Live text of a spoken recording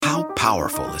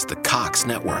powerful is the Cox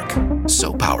network.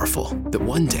 So powerful that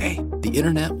one day, the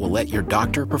internet will let your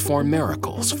doctor perform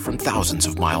miracles from thousands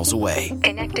of miles away.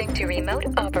 Connecting to remote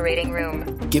operating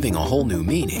room. Giving a whole new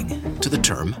meaning to the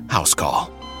term house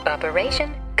call.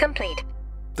 Operation complete.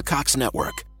 The Cox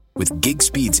network. With gig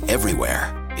speeds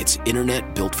everywhere, it's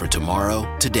internet built for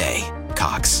tomorrow, today.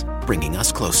 Cox, bringing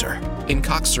us closer. In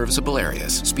Cox serviceable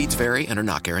areas, speeds vary and are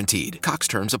not guaranteed. Cox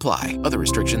terms apply. Other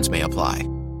restrictions may apply.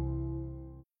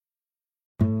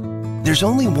 There's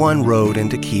only one road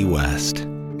into Key West,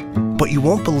 but you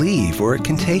won't believe where it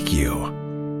can take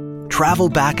you. Travel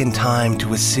back in time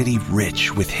to a city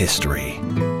rich with history.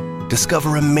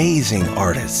 Discover amazing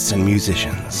artists and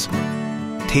musicians.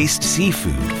 Taste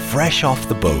seafood fresh off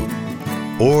the boat,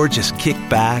 or just kick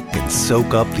back and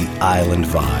soak up the island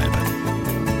vibe.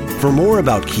 For more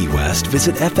about Key West,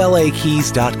 visit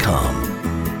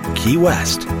flakeys.com. Key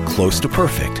West, close to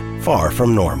perfect, far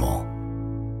from normal.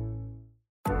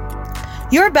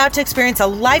 You're about to experience a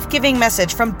life-giving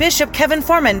message from Bishop Kevin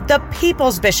Foreman, the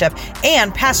People's Bishop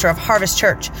and pastor of Harvest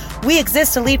Church. We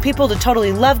exist to lead people to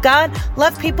totally love God,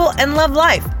 love people, and love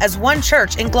life as one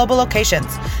church in global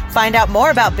locations. Find out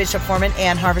more about Bishop Foreman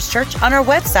and Harvest Church on our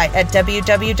website at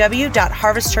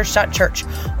www.harvestchurch.church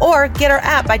or get our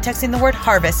app by texting the word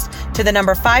HARVEST to the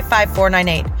number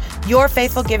 55498. Your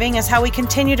faithful giving is how we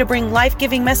continue to bring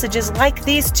life-giving messages like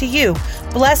these to you.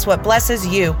 Bless what blesses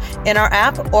you in our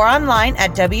app or online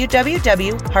at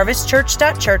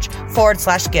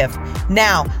www.harvestchurch.church/give.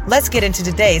 Now, let's get into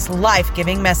today's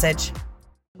life-giving message.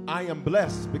 I am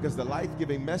blessed because the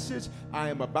life-giving message I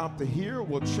am about to hear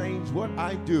will change what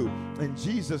I do. In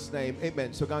Jesus' name,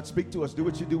 amen. So God, speak to us. Do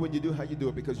what you do when you do how you do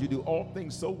it, because you do all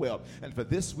things so well. And for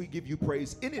this, we give you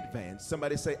praise in advance.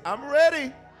 Somebody say, I'm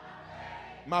ready.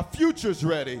 My future's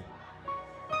ready.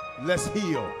 Let's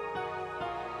heal.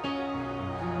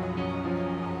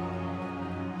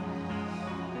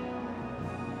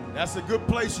 That's a good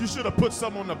place. You should have put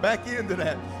some on the back end of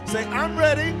that. Say, I'm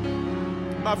ready.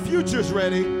 My future's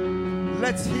ready.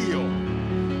 Let's heal.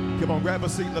 Come on, grab a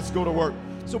seat. Let's go to work.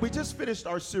 So we just finished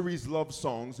our series, Love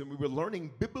Songs, and we were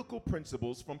learning biblical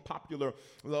principles from popular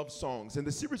love songs. And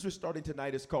the series we're starting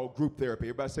tonight is called Group Therapy.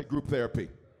 Everybody say group therapy.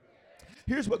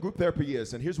 Here's what group therapy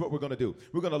is, and here's what we're going to do.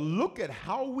 We're going to look at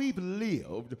how we've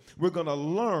lived. We're going to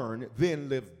learn, then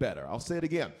live better. I'll say it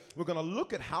again. We're going to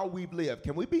look at how we've lived.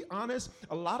 Can we be honest?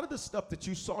 A lot of the stuff that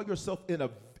you saw yourself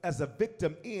as a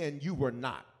victim in, you were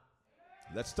not.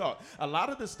 Let's talk. A lot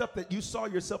of the stuff that you saw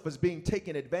yourself as being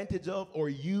taken advantage of or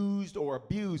used or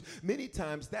abused, many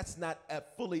times that's not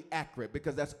fully accurate,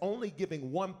 because that's only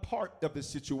giving one part of the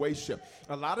situation.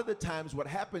 A lot of the times what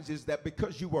happens is that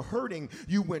because you were hurting,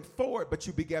 you went forward, but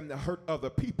you began to hurt other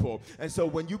people. And so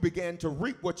when you began to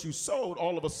reap what you sowed,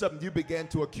 all of a sudden you began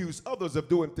to accuse others of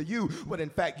doing to you what in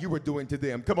fact you were doing to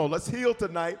them. Come on, let's heal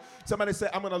tonight. Somebody say,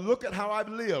 I'm going to look at how I've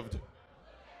lived.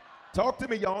 Talk to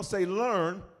me, y'all. Say,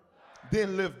 learn,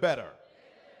 then live better.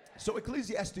 So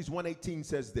Ecclesiastes 1:18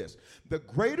 says this: the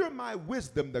greater my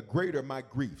wisdom, the greater my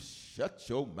grief. Shut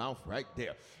your mouth right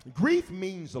there. Grief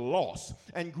means loss,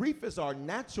 and grief is our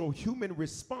natural human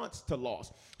response to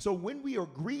loss. So when we are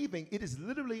grieving, it is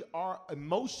literally our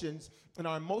emotions and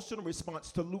our emotional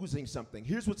response to losing something.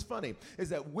 Here's what's funny, is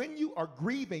that when you are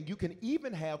grieving, you can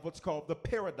even have what's called the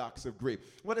paradox of grief.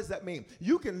 What does that mean?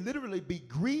 You can literally be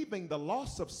grieving the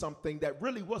loss of something that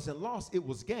really wasn't lost, it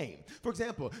was gained. For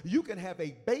example, you can have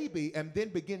a baby and then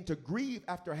begin to grieve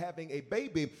after having a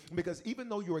baby, because even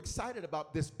though you're excited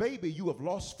about this baby, you have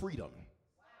lost freedom.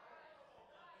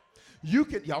 You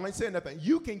can, y'all ain't saying nothing.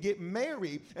 You can get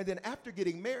married, and then after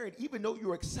getting married, even though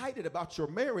you're excited about your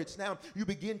marriage, now you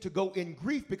begin to go in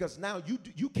grief, because now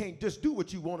you can't just do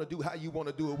what you want to do, how you want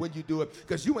to do it, when you do it,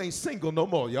 because you ain't single no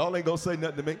more. Y'all ain't gonna say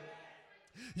nothing to me.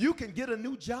 You can get a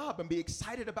new job and be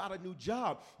excited about a new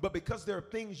job, but because there are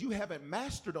things you haven't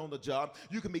mastered on the job,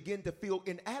 you can begin to feel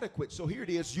inadequate. So here it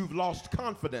is, you've lost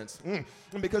confidence. And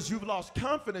because you've lost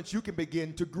confidence, you can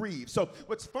begin to grieve. So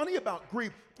what's funny about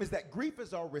grief is that grief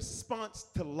is our response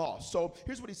to loss. So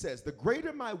here's what he says: the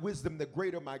greater my wisdom, the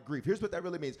greater my grief. Here's what that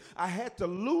really means. I had to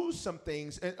lose some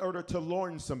things in order to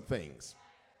learn some things.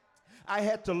 I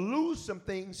had to lose some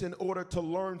things in order to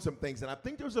learn some things. And I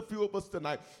think there's a few of us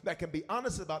tonight that can be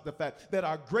honest about the fact that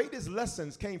our greatest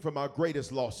lessons came from our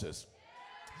greatest losses.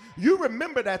 You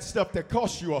remember that stuff that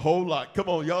cost you a whole lot. Come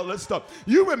on, y'all, let's stop.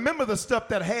 You remember the stuff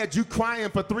that had you crying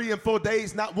for 3 and 4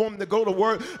 days, not wanting to go to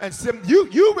work. And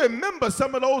you remember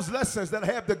some of those lessons that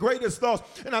have the greatest loss.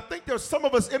 And I think there's some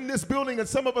of us in this building and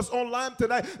some of us online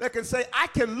tonight that can say, I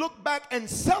can look back and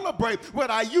celebrate what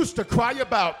I used to cry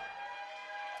about.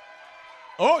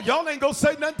 Oh, y'all ain't gonna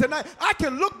say nothing tonight. I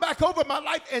can look back over my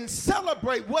life and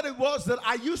celebrate what it was that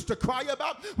I used to cry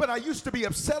about, what I used to be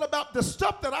upset about, the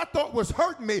stuff that I thought was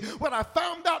hurting me, when I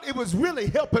found out it was really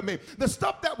helping me, the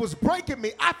stuff that was breaking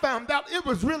me, I found out it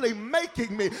was really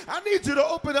making me. I need you to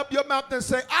open up your mouth and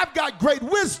say, I've got great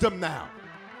wisdom now.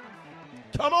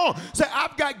 Come on, say,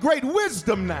 I've got great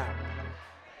wisdom now.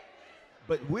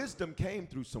 But wisdom came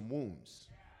through some wounds.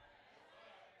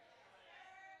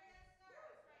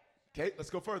 Okay, let's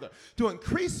go further. To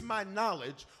increase my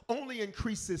knowledge only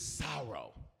increases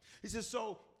sorrow. He says,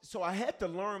 so I had to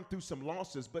learn through some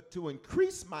losses, but to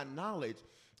increase my knowledge,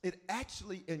 it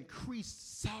actually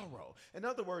increased sorrow. In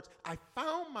other words, I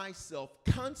found myself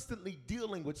constantly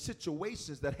dealing with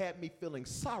situations that had me feeling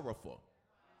sorrowful.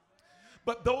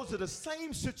 But those are the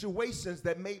same situations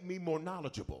that made me more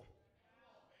knowledgeable.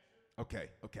 Okay.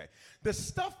 The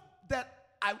stuff that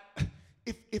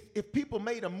if people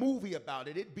made a movie about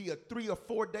it, it'd be a 3 or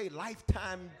 4 day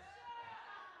lifetime.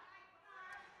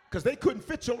 Because they couldn't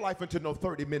fit your life into no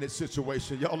 30-minute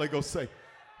situation. Y'all ain't gonna say.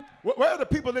 Where are the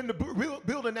people in the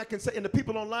building that can say, and the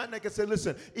people online that can say,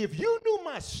 listen, if you knew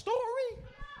my story,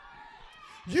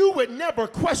 you would never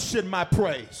question my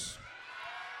praise.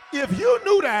 If you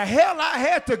knew the hell I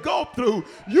had to go through,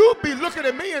 you'd be looking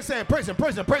at me and saying, praise him,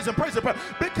 praise him, praise him, praise him.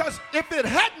 Because if it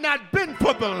had not been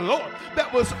for the Lord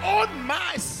that was on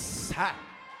my side.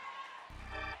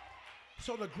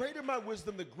 So the greater my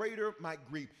wisdom, the greater my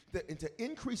grief. And to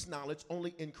increase knowledge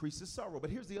only increases sorrow. But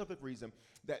here's the other reason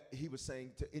that he was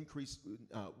saying to increase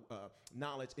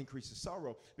knowledge increases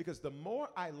sorrow. Because the more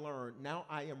I learn, now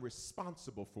I am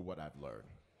responsible for what I've learned.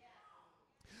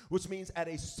 Which means at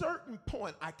a certain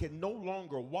point, I can no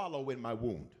longer wallow in my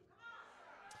wound.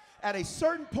 At a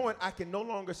certain point, I can no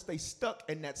longer stay stuck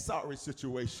in that sorry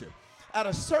situation. At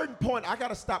a certain point, I got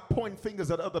to stop pointing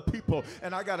fingers at other people,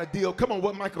 and I got to deal, come on,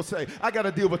 what Michael say, I got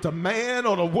to deal with a man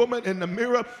or a woman in the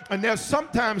mirror, and there's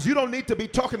sometimes you don't need to be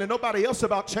talking to nobody else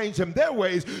about changing their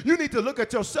ways. You need to look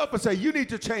at yourself and say, you need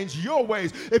to change your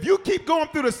ways. If you keep going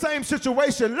through the same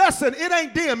situation, listen, it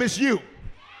ain't them, it's you.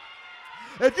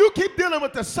 If you keep dealing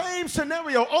with the same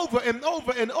scenario over and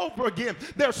over and over again,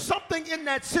 there's something in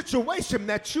that situation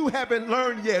that you haven't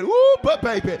learned yet. Ooh, but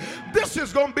baby, this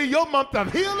is going to be your month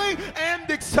of healing and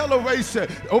acceleration.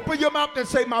 Open your mouth and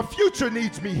say, my future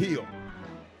needs me healed.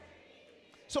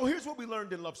 So here's what we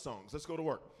learned in love songs. Let's go to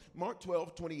work. Mark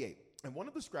 12:28. And one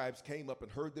of the scribes came up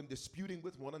and heard them disputing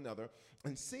with one another,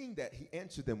 and seeing that, he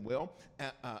answered them well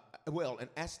and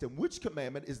asked them, which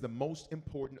commandment is the most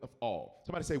important of all?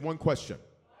 Somebody say one question.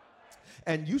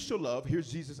 And you shall love,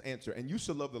 here's Jesus' answer, and you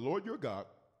shall love the Lord your God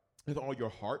with all your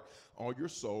heart, all your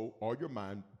soul, all your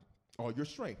mind, all your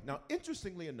strength. Now,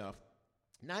 interestingly enough,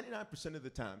 99% of the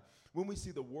time, when we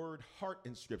see the word heart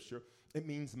in Scripture, it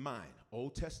means mind.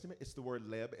 Old Testament, it's the word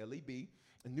leb, L-E-B.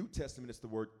 In New Testament, it's the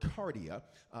word cardia,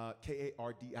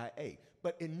 K-A-R-D-I-A.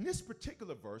 But in this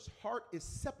particular verse, heart is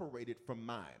separated from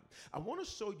mind. I want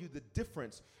to show you the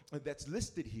difference that's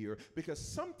listed here, because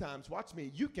sometimes, watch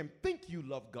me, you can think you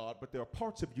love God, but there are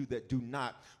parts of you that do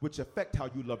not, which affect how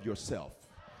you love yourself.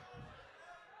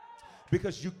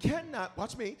 Because you cannot,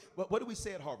 watch me, what do we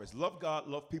say at Harvest? Love God,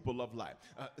 love people, love life.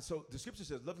 So the scripture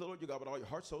says, love the Lord your God with all your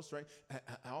heart, soul, strength, and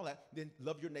all that. Then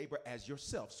love your neighbor as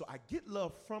yourself. So I get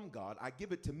love from God. I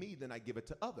give it to me, then I give it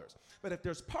to others. But if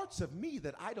there's parts of me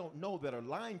that I don't know that are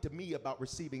lying to me about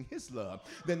receiving his love,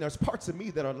 then there's parts of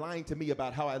me that are lying to me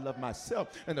about how I love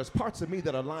myself. And there's parts of me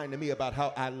that are lying to me about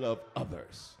how I love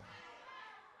others.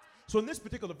 So in this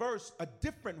particular verse, a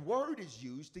different word is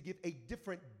used to give a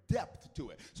different depth to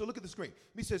it. So look at the screen.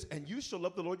 He says, and you shall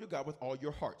love the Lord your God with all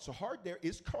your heart. So heart there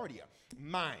is cardia,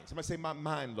 mind. Somebody say, my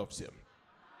mind loves him.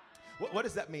 What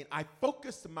does that mean? I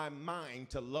focus my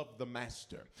mind to love the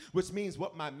master, which means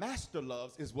what my master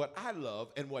loves is what I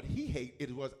love, and what he hates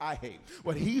is what I hate.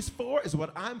 What he's for is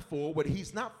what I'm for. What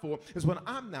he's not for is what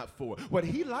I'm not for. What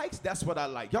he likes, that's what I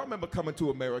like. Y'all remember Coming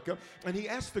to America? And he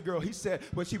asked the girl, he said,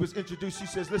 when she was introduced, she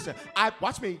says, listen,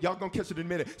 watch me, y'all gonna catch it in a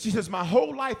minute. She says, my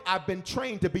whole life I've been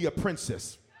trained to be a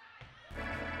princess.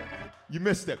 You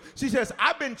missed it. She says,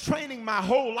 I've been training my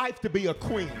whole life to be a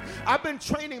queen. I've been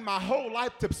training my whole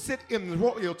life to sit in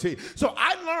royalty. So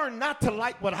I learned not to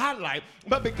like what I like,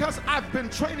 but because I've been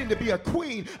training to be a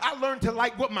queen, I learned to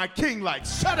like what my king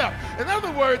likes. Shut up. In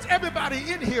other words,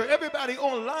 everybody in here, everybody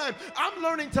online, I'm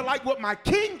learning to like what my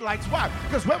king likes. Why?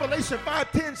 Because Revelation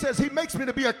 5:10 says he makes me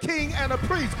to be a king and a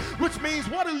priest, which means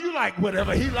what do you like?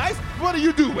 Whatever he likes. What do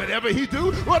you do? Whatever he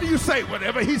do. What do you say?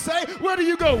 Whatever he say. Where do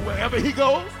you go? Wherever he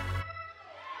goes.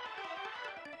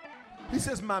 He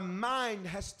says my mind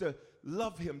has to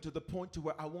love him to the point to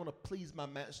where I want to please my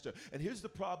master. And here's the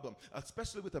problem,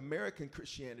 especially with American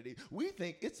Christianity. We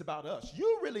think it's about us.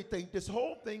 You really think this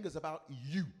whole thing is about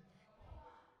you.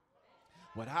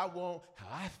 What I want, how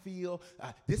I feel,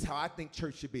 this is how I think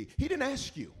church should be. He didn't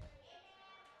ask you.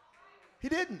 He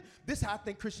didn't. This is how I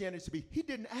think Christianity should be. He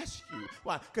didn't ask you.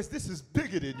 Why? Because this is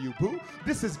bigger than you, boo.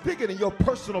 This is bigger than your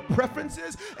personal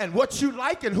preferences and what you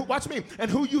like and who, watch me,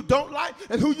 and who you don't like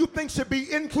and who you think should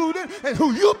be included and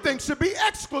who you think should be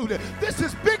excluded. This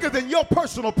is bigger than your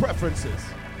personal preferences.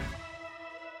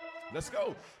 Let's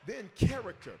go. Then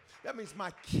character. That means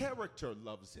my character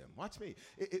loves him. Watch me.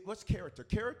 What's character?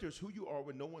 Character is who you are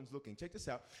when no one's looking. Check this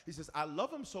out. He says, I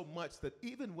love him so much that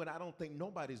even when I don't think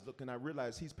nobody's looking, I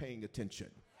realize he's paying attention.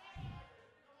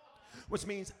 Which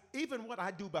means even what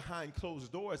I do behind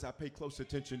closed doors, I pay close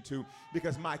attention to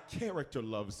because my character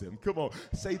loves him. Come on,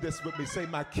 say this with me. Say,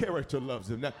 my character loves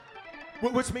him. Now,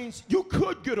 which means you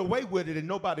could get away with it and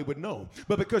nobody would know.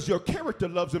 But because your character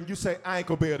loves him, you say, I ain't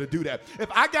going to be able to do that.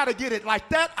 If I got to get it like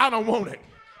that, I don't want it.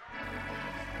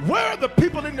 Where are the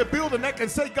people in the building that can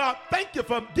say, God, thank you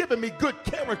for giving me good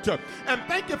character, and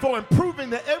thank you for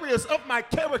improving the areas of my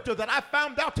character that I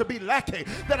found out to be lacking,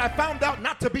 that I found out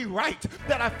not to be right,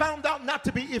 that I found out not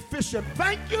to be efficient.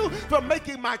 Thank you for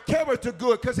making my character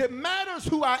good, because it matters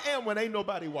who I am when ain't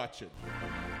nobody watching.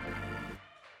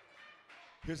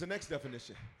 Here's the next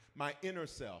definition. My inner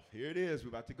self. Here it is. We're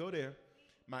about to go there.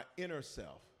 My inner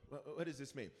self. What does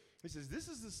this mean? He says, this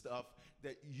is the stuff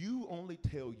that you only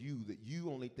tell you that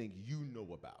you only think you know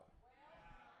about.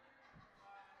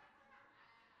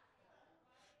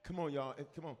 Come on, y'all.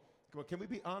 Come on. Come on. Can we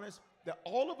be honest? That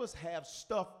all of us have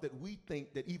stuff that we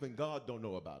think that even God don't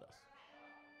know about us.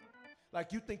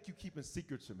 Like you think you keeping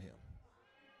secrets from him.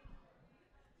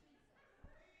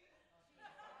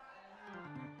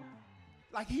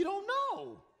 Like he don't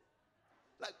know.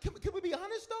 Like, can we be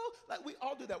honest though? Like we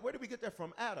all do that. Where did we get that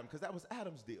from? Adam, because that was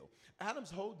Adam's deal. Adam's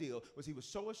whole deal was he was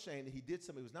so ashamed that he did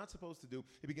something he was not supposed to do.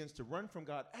 He begins to run from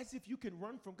God as if you can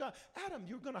run from God. Adam,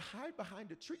 you're going to hide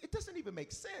behind a tree. It doesn't even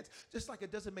make sense. Just like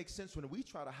it doesn't make sense when we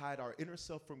try to hide our inner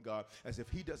self from God as if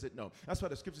he doesn't know. That's why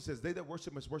the scripture says, they that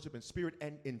worship must worship in spirit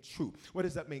and in truth. What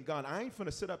does that mean? God, I ain't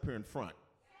finna sit up here in front.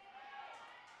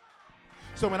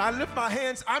 So when I lift my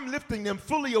hands, I'm lifting them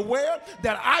fully aware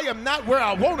that I am not where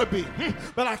I want to be.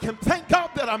 But I can thank God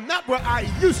that I'm not where I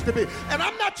used to be. And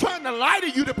I'm not trying to lie to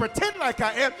you to pretend like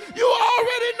I am. You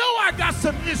already know I got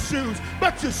some issues,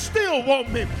 but you still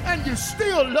want me, and you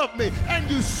still love me,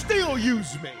 and you still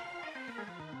use me.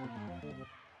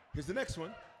 Here's the next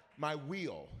one, my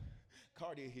will.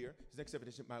 Cardia here, his next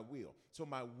definition, my will. So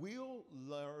my will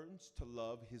learns to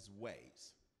love his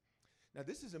ways. Now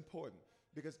this is important.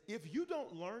 Because if you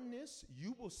don't learn this,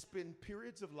 you will spend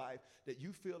periods of life that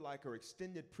you feel like are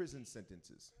extended prison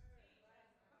sentences.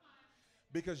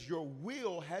 Because your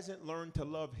will hasn't learned to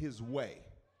love his way.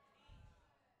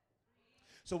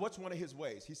 So what's one of his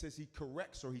ways? He says he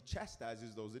corrects or he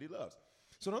chastises those that he loves.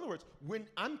 So in other words, when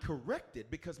I'm corrected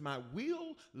because my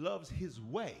will loves his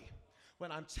way,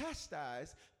 when I'm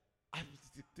chastised,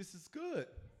 this is good.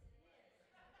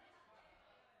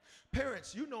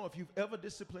 Parents, you know if you've ever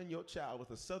disciplined your child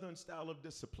with a southern style of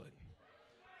discipline,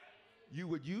 you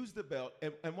would use the belt,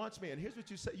 and watch me, and here's what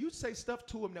you say. You'd say stuff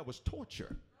to him that was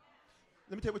torture.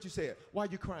 Let me tell you what you said. Why are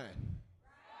you crying?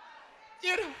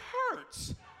 It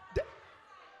hurts.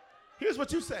 Here's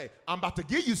what you say. I'm about to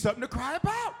give you something to cry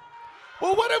about.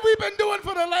 Well, what have we been doing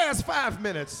for the last 5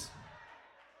 minutes?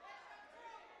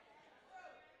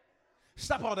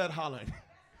 Stop all that hollering.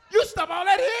 You stop all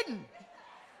that hitting.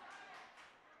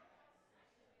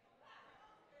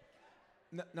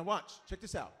 Now watch, check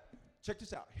this out. Check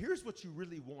this out. Here's what you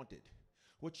really wanted.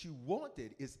 What you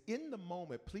wanted is in the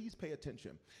moment, please pay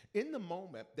attention. In the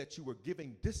moment that you were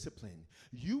giving discipline,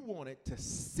 you wanted to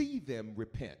see them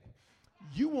repent.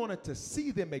 You wanted to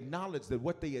see them acknowledge that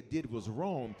what they had did was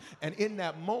wrong. And in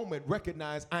that moment,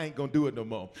 recognize, I ain't going to do it no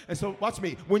more. And so watch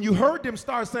me. When you heard them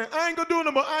start saying, I ain't going to do it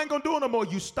no more, I ain't going to do it no more,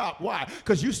 you stopped. Why?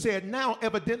 Because you said, now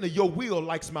evidently your will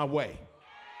likes my way.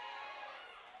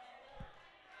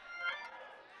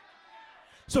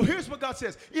 So here's what God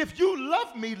says. If you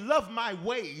love me, love my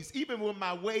ways, even when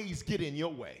my ways get in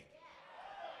your way.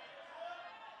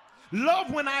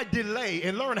 Love when I delay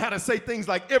and learn how to say things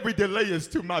like every delay is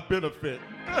to my benefit.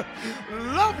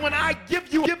 Love when I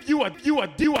give you a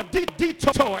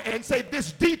detour and say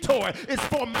this detour is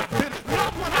for my benefit.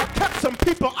 Love when I cut some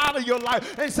people out of your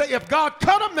life and say if God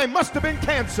cut them, they must have been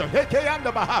cancer.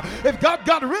 If God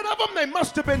got rid of them, they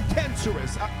must have been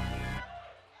cancerous.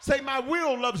 Say my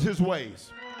will loves his ways.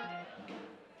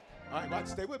 All right,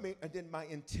 stay with me. And then my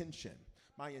intention.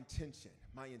 My intention.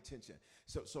 My intention.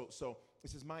 So it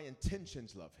says my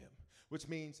intentions love him, which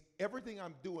means everything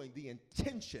I'm doing, the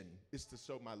intention is to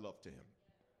show my love to him.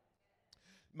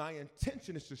 My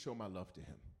intention is to show my love to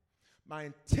him. My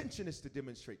intention is to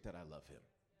demonstrate that I love him.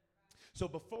 So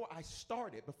before I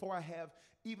start it, before I have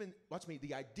even, watch me,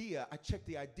 the idea, I check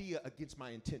the idea against my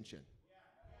intention.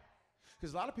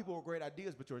 Because a lot of people have great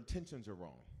ideas, but your intentions are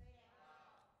wrong.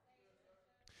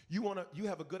 You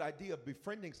have a good idea of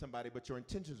befriending somebody, but your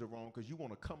intentions are wrong because you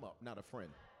want to come up, not a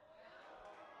friend.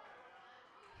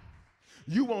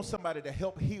 You want somebody to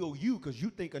help heal you because you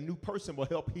think a new person will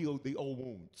help heal the old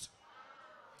wounds.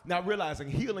 Not realizing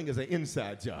healing is an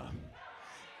inside job.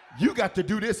 You got to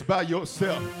do this by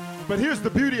yourself. But here's the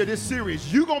beauty of this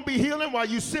series. You're going to be healing while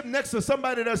you sit next to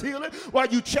somebody that's healing, while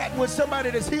you chat with somebody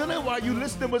that's healing, while you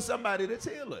listening with somebody that's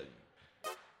healing.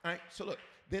 All right, so look,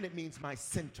 then it means my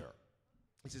center.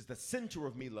 It says the center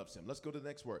of me loves him. Let's go to the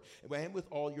next word. And with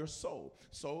all your soul.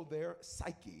 Soul there,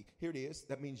 psyche. Here it is.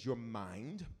 That means your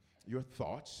mind, your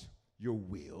thoughts, your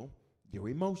will, your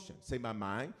emotions. Say my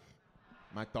mind,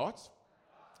 my thoughts,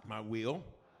 my will,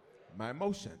 my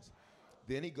emotions.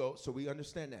 Then he goes, so we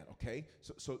understand that, okay?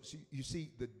 So you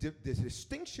see, the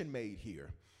distinction made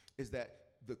here is that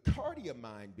the cardia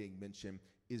mind being mentioned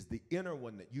is the inner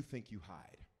one that you think you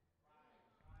hide.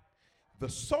 The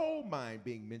soul mind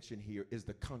being mentioned here is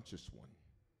the conscious one.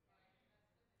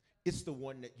 It's the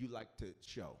one that you like to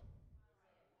show.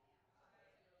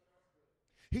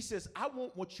 He says, I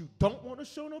want what you don't want to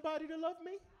show nobody to love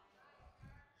me,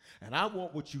 and I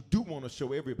want what you do want to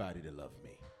show everybody to love me.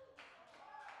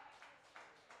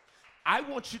 I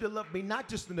want you to love me not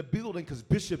just in the building because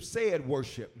Bishop said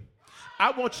worship.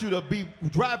 I want you to be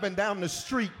driving down the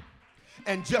street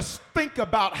and just think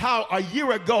about how a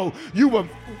year ago you were.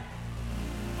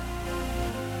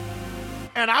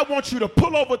 And I want you to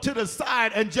pull over to the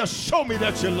side and just show me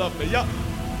that you love me. Y'all,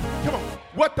 come on.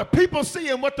 What the people see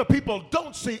and what the people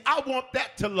don't see, I want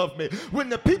that to love me. When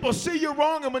the people see you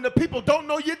wrong and when the people don't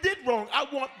know you did wrong, I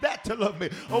want that to love me.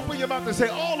 Or when you're about to say,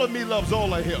 all of me loves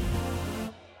all of him.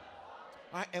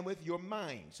 All right, and with your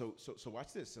mind. So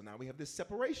watch this. So now we have this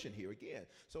separation here again.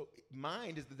 So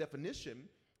mind is the definition.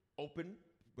 Open,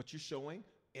 what you're showing.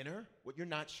 Inner, what you're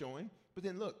not showing. But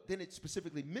then look, then it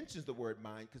specifically mentions the word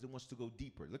mind because it wants to go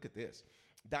deeper. Look at this.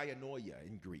 Dianoia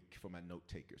in Greek for my note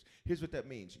takers. Here's what that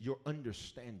means. Your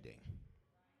understanding.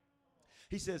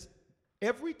 He says,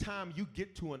 every time you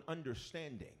get to an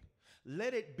understanding,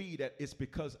 let it be that it's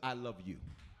because I love you.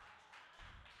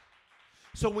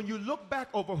 So when you look back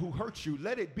over who hurt you,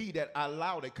 let it be that I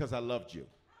allowed it because I loved you.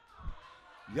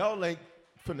 Y'all ain't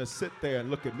finna sit there and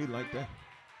look at me like that.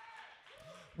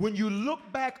 When you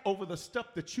look back over the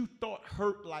stuff that you thought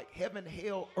hurt like heaven,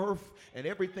 hell, earth, and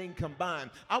everything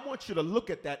combined, I want you to look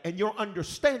at that, and your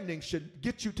understanding should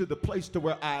get you to the place to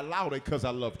where I allowed it because I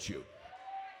loved you.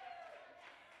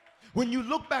 When you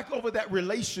look back over that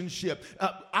relationship,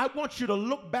 I want you to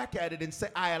look back at it and say,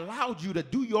 I allowed you to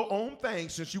do your own thing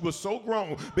since you were so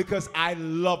grown because I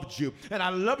loved you. And I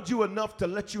loved you enough to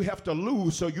let you have to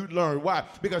lose so you learn. Why?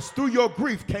 Because through your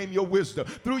grief came your wisdom.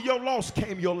 Through your loss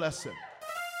came your lesson.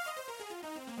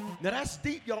 Now that's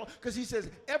deep, y'all, because he says,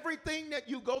 everything that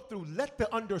you go through, let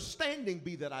the understanding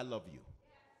be that I love you.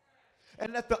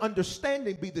 And let the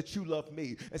understanding be that you love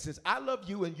me. And since I love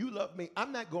you and you love me,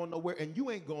 I'm not going nowhere and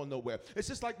you ain't going nowhere. It's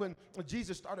just like when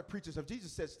Jesus started preaching stuff.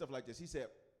 Jesus said stuff like this.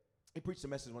 He preached a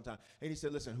message one time, and he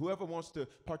said, listen, whoever wants to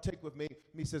partake with me,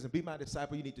 he says, and be my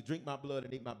disciple, you need to drink my blood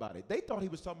and eat my body. They thought he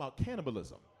was talking about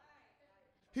cannibalism.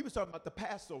 He was talking about the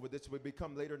Passover, this would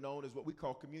become later known as what we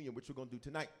call communion, which we're going to do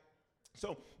tonight.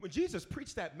 So when Jesus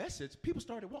preached that message, people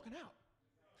started walking out.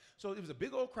 So it was a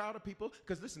big old crowd of people,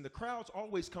 because listen, the crowds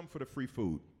always come for the free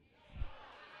food.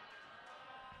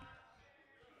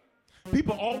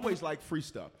 People always like free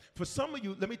stuff. For some of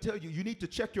you, let me tell you, you need to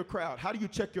check your crowd. How do you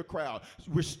check your crowd?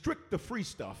 Restrict the free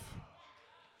stuff,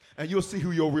 and you'll see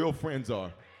who your real friends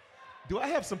are. Do I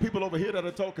have some people over here that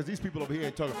are talking? Because these people over here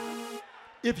ain't talking.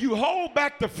 If you hold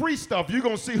back the free stuff, you're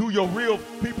going to see who your real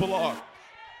people are.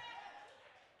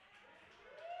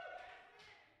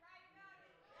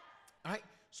 All right?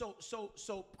 So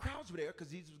crowds were there because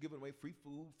Jesus was giving away free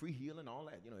food, free healing, all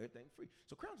that, everything free.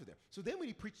 So crowds were there. So then when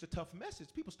he preached a tough message,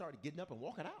 people started getting up and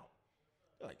walking out.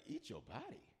 They're like, eat your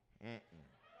body.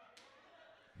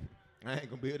 I ain't going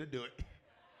to be able to do it.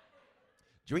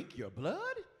 Drink your blood?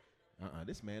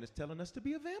 This man is telling us to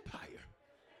be a vampire.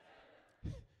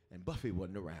 And Buffy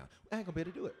wasn't around. I ain't going to be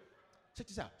able to do it. Check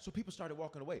this out. So people started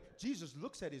walking away. Jesus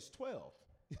looks at his 12.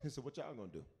 He said, what y'all going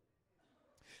to do?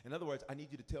 In other words, I need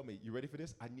you to tell me, you ready for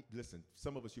this? Listen,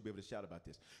 some of us, you'll be able to shout about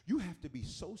this. You have to be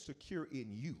so secure in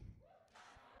you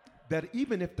that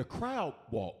even if the crowd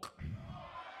walk,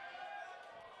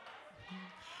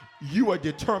 you are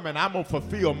determined, I'm going to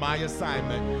fulfill my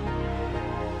assignment.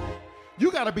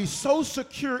 You got to be so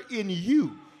secure in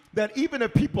you that even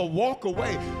if people walk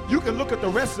away, you can look at the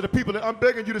rest of the people that I'm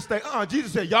begging you to stay.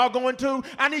 Jesus said, y'all going too?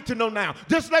 I need to know now.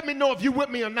 Just let me know if you with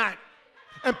me or not.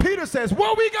 And Peter says,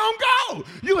 where we going to go?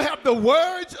 You have the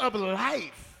words of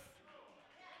life.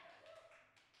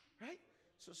 Right?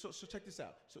 So check this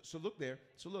out. So look there.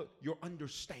 So look, your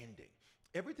understanding.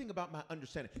 Everything about my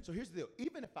understanding. So here's the deal.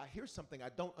 Even if I hear something I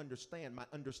don't understand, my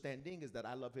understanding is that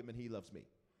I love him and he loves me.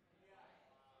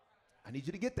 I need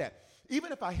you to get that.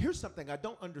 Even if I hear something I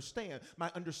don't understand, my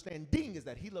understanding is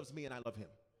that he loves me and I love him.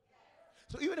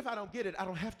 So even if I don't get it, I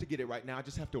don't have to get it right now. I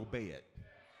just have to obey it.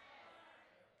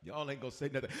 Y'all ain't gonna say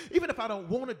nothing. Even if I don't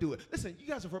want to do it. Listen, you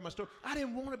guys have heard my story. I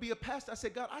didn't want to be a pastor. I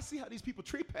said, God, I see how these people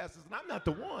treat pastors, and I'm not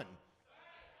the one.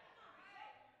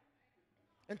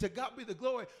 And to God be the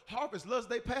glory, Harvest loves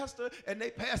their pastor, and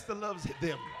their pastor loves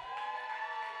them.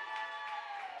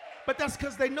 But that's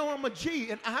because they know I'm a G,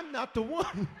 and I'm not the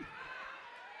one.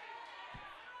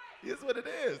 Here's what it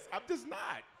is. I'm just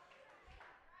not.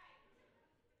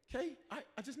 Okay?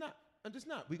 I'm just not. I'm just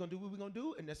not. We're going to do what we're going to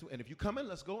do. And if you're coming,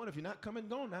 let's go. And if you're not coming,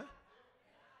 go now.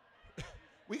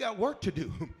 We got work to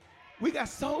do. We got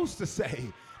souls to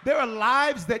save. There are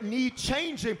lives that need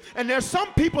changing. And there's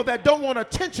some people that don't want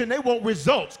attention. They want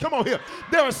results. Come on here.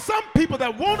 There are some people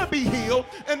that want to be healed.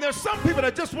 And there's some people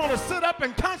that just want to sit up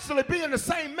and constantly be in the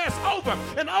same mess over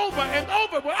and over and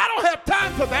over. Well, I don't have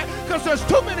time for that because there's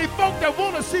too many folk that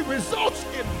want to see results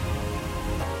in me.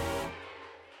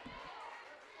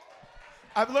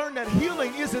 I've learned that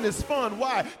healing isn't as fun.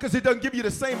 Why? Because it doesn't give you the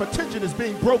same attention as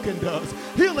being broken does.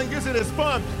 Healing isn't as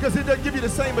fun because it doesn't give you the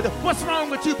same. What's wrong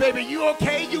with you, baby? You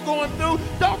okay? You going through?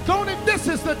 Doggone it. This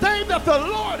is the day that the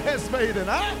Lord has made, and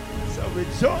I shall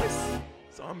rejoice.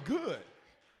 So I'm good.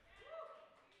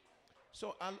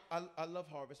 So I love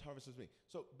Harvest. Harvest is me.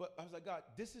 But I was like, God,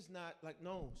 this is not like,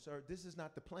 no, sir, this is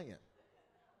not the plan.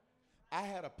 I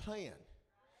had a plan.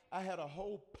 I had a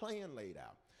whole plan laid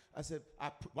out. I said,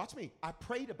 watch me. I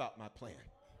prayed about my plan.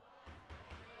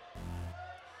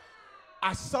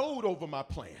 I sold over my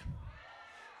plan.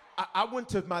 I went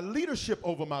to my leadership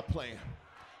over my plan.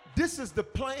 This is the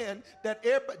plan that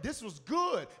everybody, this was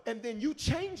good. And then you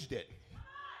changed it.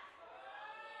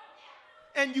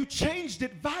 And you changed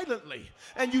it violently.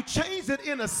 And you changed it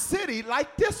in a city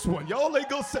like this one. Y'all ain't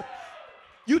gonna say.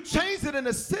 You changed it in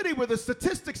a city where the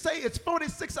statistics say it's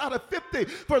 46 out of 50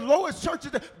 for lowest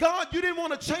churches. God, you didn't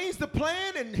want to change the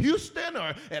plan in Houston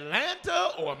or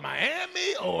Atlanta or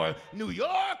Miami or New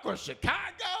York or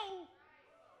Chicago?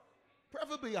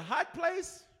 Preferably a hot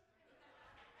place.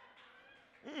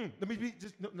 Let me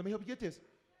help you get this.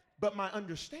 But my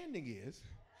understanding is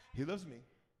he loves me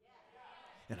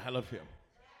and I love him.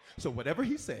 So whatever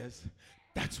he says,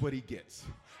 that's what he gets.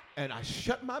 And I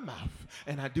shut my mouth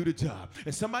and I do the job.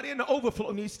 And somebody in the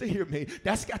overflow needs to hear me.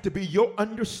 That's got to be your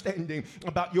understanding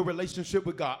about your relationship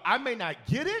with God. I may not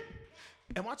get it.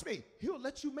 And watch me. He'll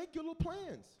let you make your little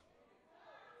plans.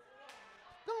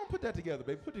 Go on, put that together,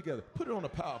 baby. Put it together. Put it on a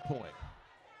PowerPoint.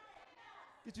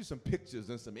 Get you some pictures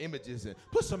and some images and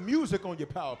put some music on your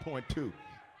PowerPoint too.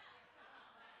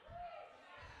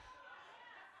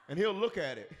 And he'll look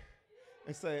at it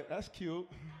and say, that's cute.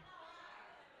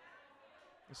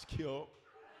 It's cute,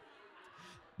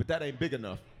 but that ain't big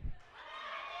enough.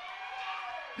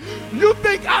 You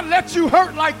think I let you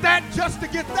hurt like that just to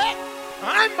get that?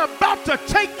 I'm about to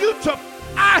take you to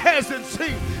eye hasn't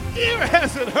seen, ear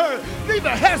hasn't heard, neither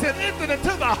has it entered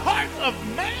into the heart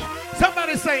of man.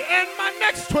 Somebody say, and my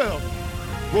next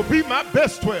 12 will be my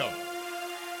best 12.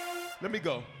 Let me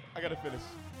go. I gotta finish.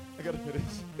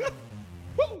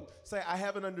 Woo! Say, I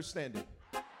have an understanding.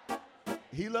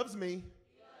 He loves me.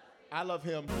 I love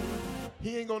him.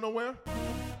 He ain't going nowhere.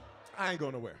 I ain't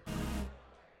going nowhere.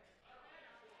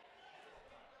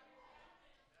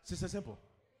 It's just that simple.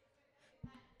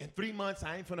 In 3 months,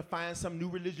 I ain't finna find some new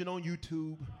religion on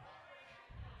YouTube.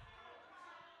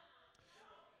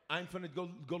 I ain't finna go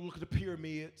look at the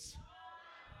pyramids.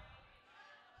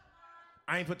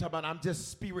 I ain't finna talk about I'm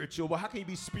just spiritual. Well, how can you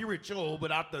be spiritual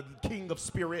without the king of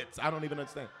spirits? I don't even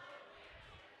understand.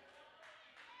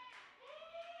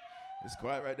 It's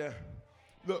quiet right there.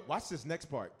 Look, watch this next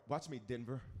part. Watch me,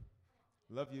 Denver.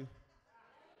 Love you.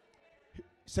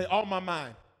 Say, all my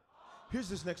mind. Here's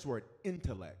this next word,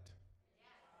 intellect.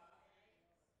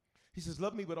 He says,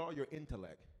 love me with all your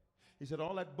intellect. He said,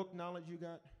 all that book knowledge you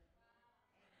got,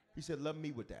 he said, love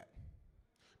me with that.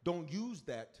 Don't use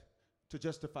that to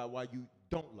justify why you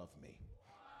don't love me.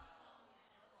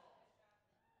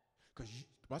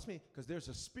 Watch me, because there's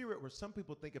a spirit where some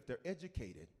people think if they're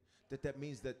educated, that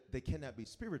means that they cannot be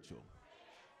spiritual.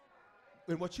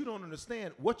 And what you don't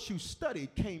understand, what you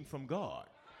studied came from God.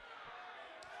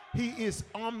 He is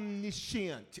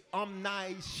omniscient.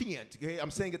 Okay?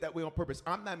 I'm saying it that way on purpose.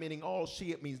 I'm not meaning all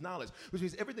shit means knowledge, which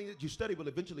means everything that you study will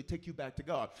eventually take you back to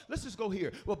God. Let's just go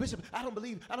here. Well, Bishop, I don't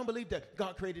believe that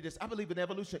God created this. I believe in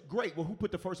evolution. Great. Well, who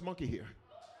put the first monkey here?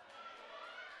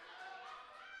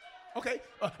 Okay.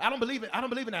 I don't believe it. I don't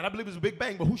believe in that. I believe it was a big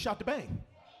bang, but who shot the bang?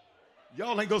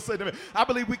 Y'all ain't gonna say to me, I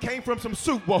believe we came from some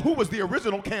soup. Well, who was the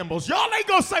original Campbells? Y'all ain't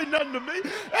gonna say nothing to me.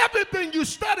 Everything you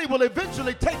study will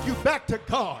eventually take you back to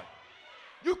God.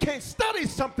 You can't study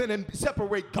something and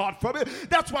separate God from it.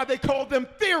 That's why they call them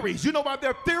theories. You know why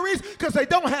they're theories? Because they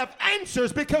don't have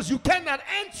answers, because you cannot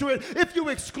answer it if you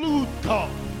exclude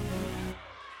God.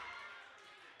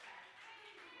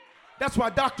 That's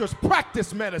why doctors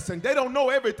practice medicine. They don't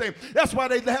know everything. That's why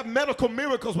they have medical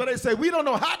miracles where they say, we don't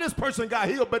know how this person got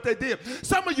healed, but they did.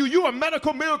 Some of you a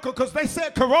medical miracle because they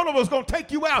said Corona was going to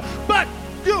take you out, but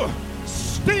you're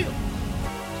still.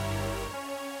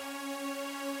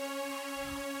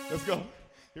 Let's go.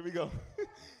 Here we go.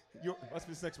 What's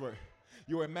this next word?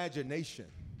 Your imagination.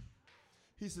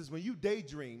 He says, when you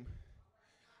daydream,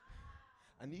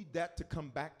 I need that to come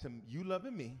back to you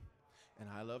loving me and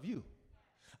I love you.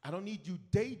 I don't need you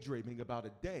daydreaming about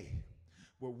a day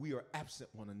where we are absent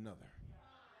one another.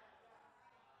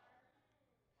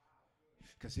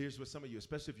 Because here's what some of you,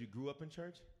 especially if you grew up in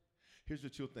church, here's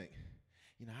what you'll think.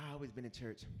 I always been in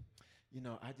church.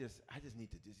 I just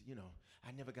need to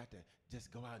I never got to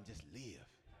just go out and just live.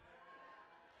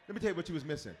 Let me tell you what you was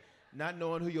missing. Not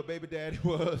knowing who your baby daddy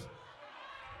was.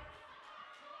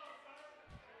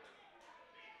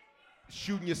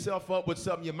 Shooting yourself up with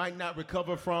something you might not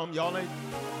recover from. Y'all ain't.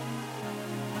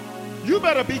 You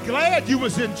better be glad you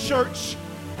was in church,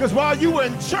 because while you were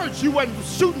in church, you wasn't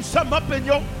shooting something up in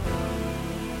your.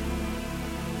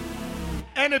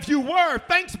 And if you were,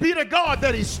 thanks be to God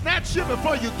that he snatched you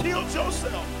before you killed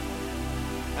yourself.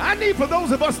 I need for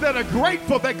those of us that are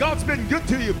grateful that God's been good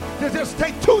to you to just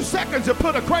take 2 seconds and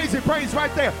put a crazy praise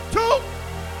right there. 2.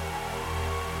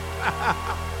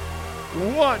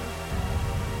 1.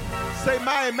 Say,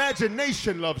 my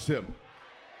imagination loves him.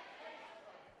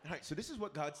 All right, so this is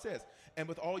what God says. And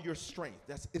with all your strength,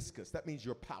 that's iskus. That means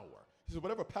your power. He says,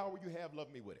 whatever power you have,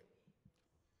 love me with it.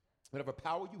 Whatever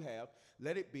power you have,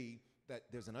 let it be that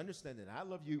there's an understanding that I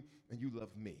love you and you love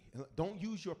me. Don't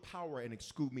use your power and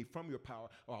exclude me from your power,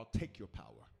 or I'll take your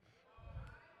power.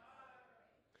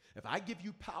 If I give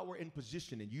you power and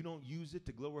position and you don't use it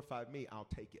to glorify me, I'll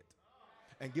take it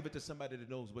and give it to somebody that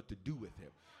knows what to do with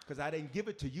it. Because I didn't give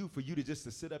it to you for you to just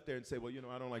to sit up there and say, well,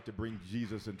 I don't like to bring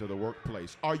Jesus into the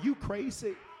workplace. Are you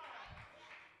crazy?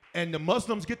 And the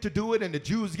Muslims get to do it, and the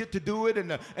Jews get to do it,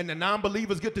 and the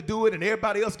non-believers get to do it, and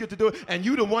everybody else get to do it, and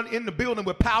you the one in the building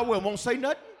with power and won't say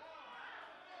nothing?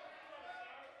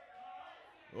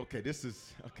 Okay, this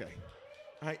is, okay.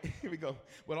 All right, here we go.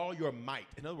 With all your might.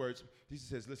 In other words, Jesus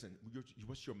says, listen,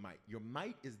 what's your might? Your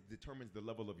might determines the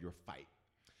level of your fight.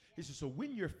 He says, so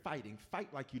when you're fighting, fight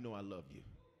like you know I love you.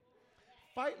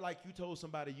 Fight like you told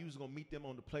somebody you was going to meet them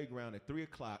on the playground at 3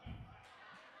 o'clock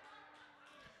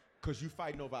because you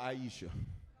fighting over Aisha.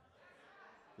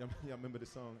 Y'all remember the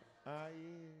song? Y'all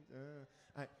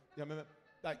remember?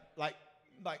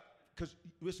 Because,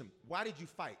 listen, why did you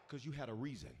fight? Because you had a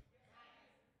reason.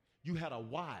 You had a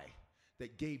why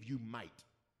that gave you might.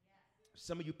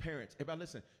 Some of you parents, everybody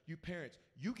listen, you parents,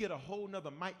 you get a whole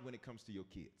nother might when it comes to your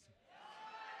kids.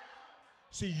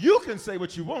 See, you can say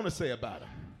what you want to say about them,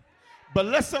 but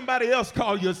let somebody else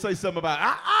call you and say something about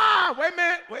it. Wait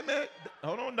a minute.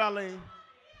 Hold on, Darlene.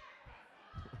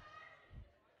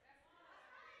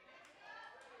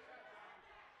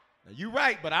 Now, you're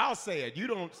right, but I'll say it. You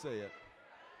don't say it.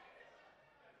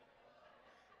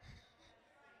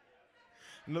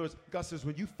 In other words, God says,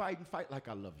 when you fight and fight like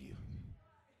I love you.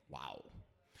 Wow.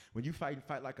 When you fight and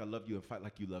fight like I love you and fight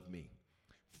like you love me.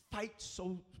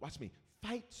 Watch me.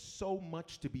 Fight so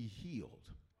much to be healed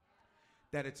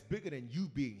that it's bigger than you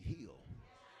being healed.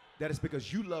 That it's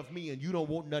because you love me and you don't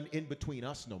want nothing in between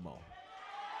us no more.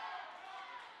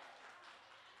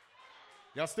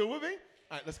 Y'all still with me?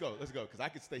 All right, let's go, because I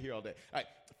could stay here all day. All right,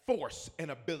 force and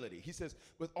ability. He says,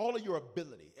 with all of your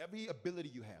ability, every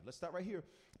ability you have. Let's start right here.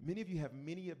 Many of you have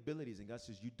many abilities, and God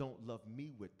says, you don't love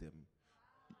me with them.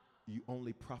 You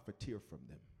only profiteer from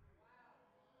them.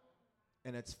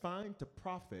 And it's fine to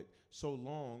profit so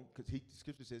long, because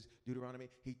Scripture says, Deuteronomy,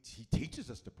 he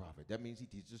teaches us to profit. That means he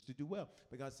teaches us to do well.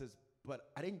 But God says, but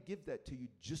I didn't give that to you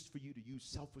just for you to use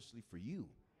selfishly for you.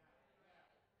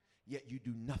 Yet you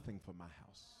do nothing for my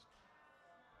house.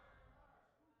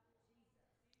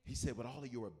 He said, with all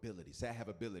of your abilities. Say, I have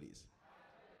abilities.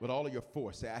 With all of your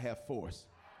force. Say, I have force.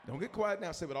 Don't get quiet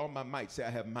now. Say, with all my might. Say, I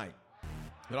have might.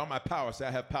 With all my power. Say,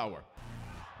 I have power.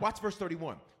 Watch verse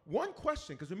 31. One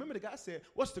question, because remember the guy said,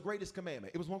 what's the greatest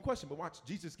commandment? It was one question, but watch,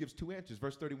 Jesus gives two answers.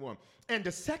 Verse 31. And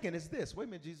the second is this. Wait a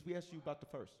minute, Jesus, we asked you about the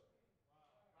first.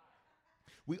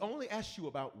 We only asked you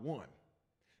about one.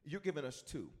 You're giving us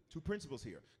two principles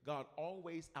here. God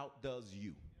always outdoes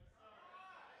you.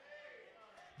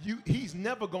 He's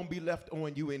never going to be left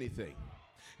on you anything.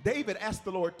 David asked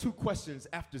the Lord two questions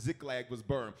after Ziklag was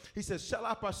burned. He says, shall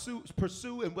I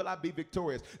pursue and will I be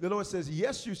victorious? The Lord says,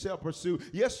 yes, you shall pursue.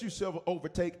 Yes, you shall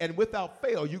overtake. And without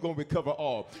fail, you're going to recover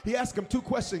all. He asked him two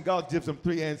questions. God gives him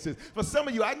three answers. For some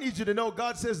of you, I need you to know,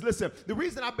 God says, listen, the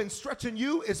reason I've been stretching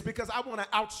you is because I want to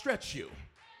outstretch you.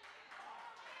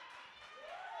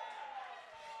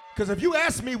 Because if you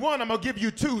ask me one, I'm going to give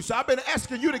you two. So I've been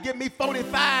asking you to give me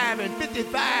 45 and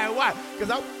 55. Why?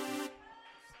 Because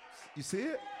you see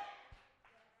it?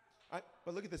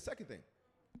 But look at the second thing.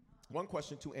 One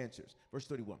question, two answers. Verse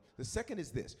 31. The second is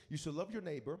this. You shall love your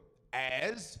neighbor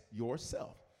as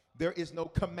yourself. There is no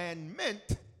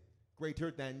commandment greater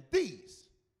than these.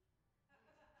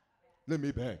 Let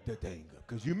me back that thing up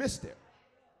because you missed it.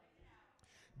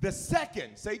 The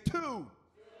second, say two.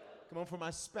 Come on, for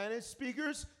my Spanish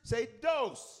speakers, say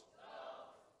dos.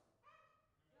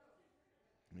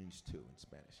 It means two in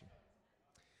Spanish.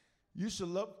 You shall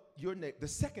love your neighbor. The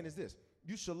second is this.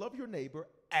 You shall love your neighbor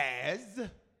as,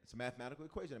 it's a mathematical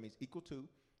equation, that means equal to,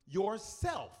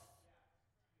 yourself.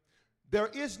 There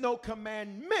is no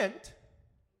commandment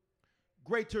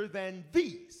greater than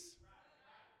these.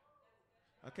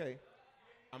 Okay,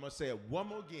 I'm going to say it one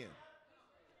more again.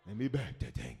 Let me back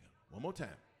that thing one more time.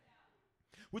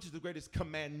 Which is the greatest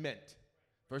commandment?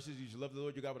 First is you should love the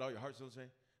Lord your God with all your heart, soul, and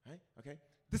strength. Right? Okay.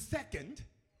 The second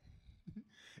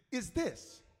is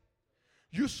this.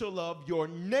 You shall love your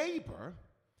neighbor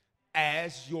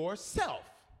as yourself.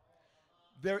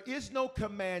 There is no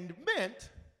commandment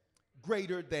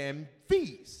greater than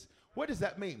these. What does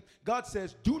that mean? God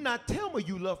says, do not tell me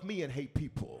you love me and hate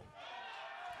people.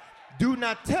 Do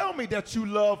not tell me that you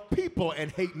love people and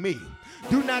hate me.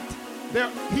 Do not.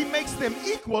 He makes them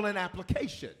equal in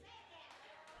application.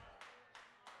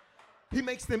 He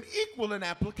makes them equal in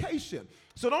application.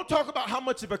 So don't talk about how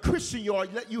much of a Christian you are,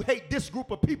 that you hate this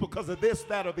group of people because of this,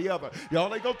 that, or the other.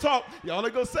 Y'all ain't gonna talk. Y'all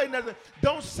ain't gonna say nothing.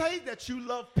 Don't say that you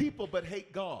love people but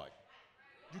hate God.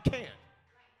 You can't.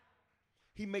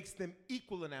 He makes them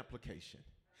equal in application.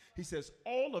 He says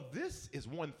all of this is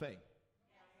one thing.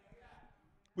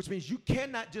 Which means you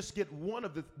cannot just get one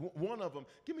of them.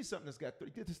 Give me something that's got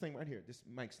three. Get this thing right here. This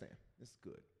mic stand. This is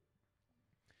good.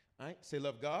 All right. Say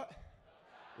love God.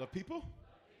 Love people.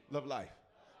 Love life.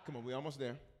 Come on. We're almost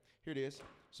there. Here it is.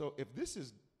 So if this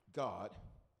is God.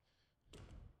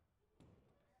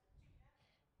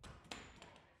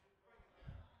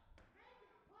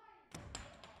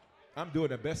 I'm doing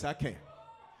the best I can.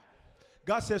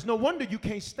 God says, no wonder you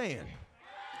can't stand.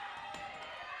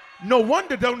 No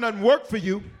wonder don't nothing work for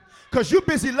you because you're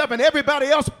busy loving everybody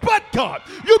else but God.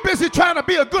 You're busy trying to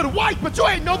be a good wife, but you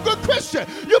ain't no good Christian.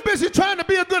 You're busy trying to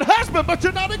be a good husband, but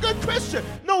you're not a good Christian.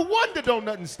 No wonder don't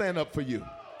nothing stand up for you.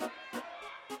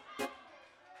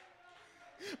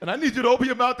 And I need you to open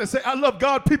your mouth and say, I love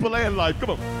God, people, and life. Come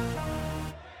on.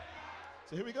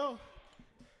 So here we go.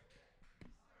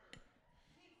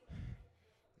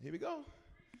 Here we go.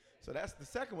 So that's the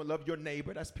second one. Love your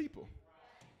neighbor. That's people.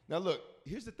 Now look,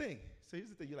 here's the thing. So here's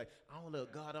the thing. You're like, I don't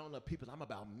love God, I don't love people. I'm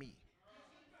about me.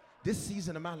 This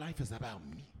season of my life is about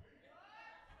me.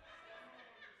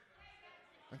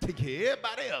 I'm taking care of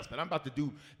everybody else, but I'm about to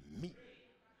do me.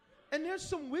 And there's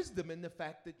some wisdom in the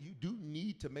fact that you do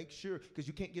need to make sure, because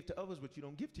you can't give to others what you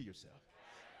don't give to yourself.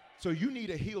 So you need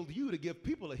a healed you to give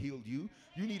people a healed you.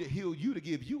 You need a healed you to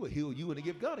give you a healed you and to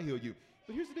give God a healed you.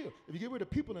 But here's the deal. If you get rid of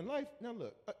people in life, now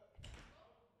look.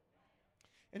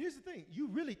 And here's the thing. You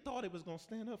really thought it was going to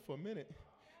stand up for a minute.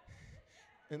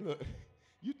 And look,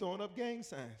 you throwing up gang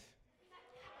signs.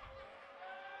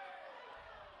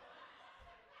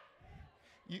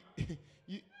 You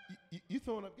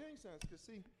throwing up gang signs.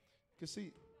 Because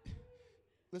see,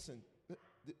 listen,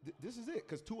 this is it.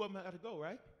 Because two of them had to go,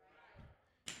 right?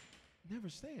 Never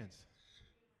stands.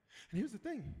 And here's the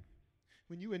thing.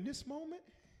 When you're in this moment,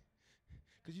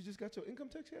 because you just got your income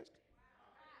tax cash,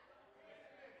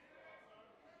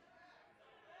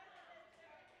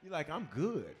 you're like, I'm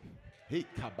good. Hey,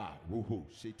 kaba, ruhu,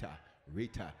 shita,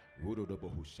 rita,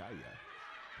 rudodobohushaya.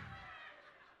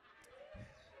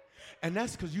 And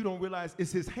that's because you don't realize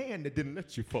it's his hand that didn't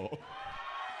let you fall.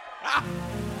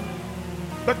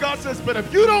 But God says, but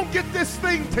if you don't get this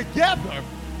thing together,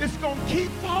 It's going to keep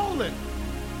falling.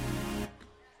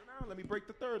 So now let me break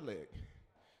the third leg.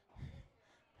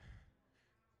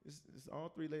 All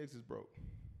three legs is broke.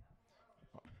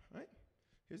 All right?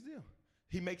 Here's the deal.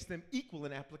 He makes them equal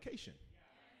in application.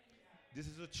 This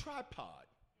is a tripod.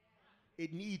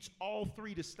 It needs all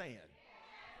three to stand.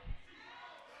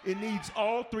 It needs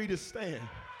all three to stand.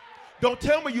 Don't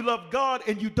tell me you love God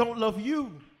and you don't love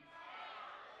you.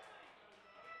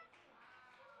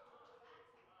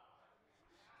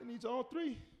 It needs all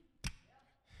three.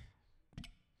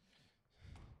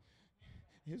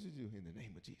 Here's what you do in the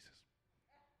name of Jesus.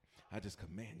 I just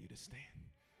command you to stand.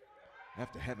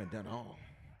 After having done all,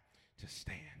 to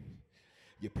stand.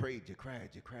 You prayed, you cried,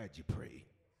 you cried, you prayed.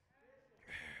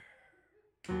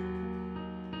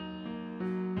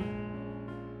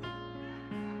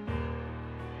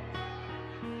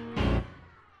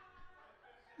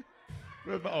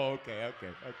 Oh, okay.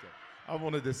 I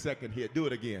wanted the second here. Do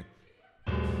it again.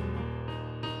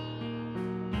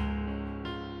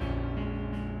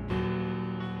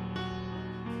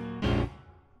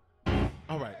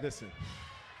 All right, listen.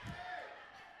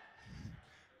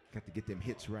 Got to get them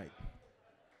hits right.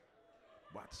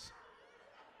 Watch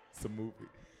some movie.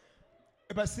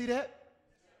 Everybody see that?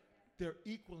 They're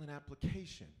equal in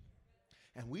application.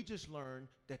 And we just learned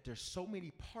that there's so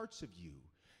many parts of you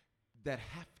that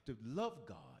have to love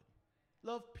God,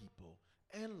 love people,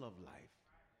 and love life.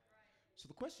 So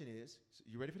the question is,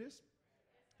 you ready for this?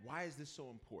 Why is this so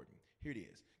important? Here it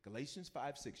is. Galatians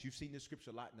 5:6. You've seen this scripture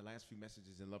a lot in the last few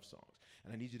messages in love songs,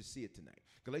 and I need you to see it tonight.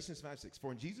 Galatians 5:6.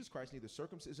 For in Jesus Christ neither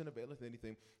circumcision availeth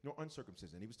anything, nor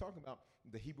uncircumcision. He was talking about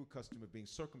the Hebrew custom of being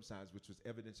circumcised, which was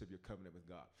evidence of your covenant with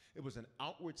God. It was an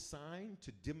outward sign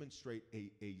to demonstrate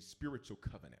a spiritual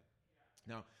covenant.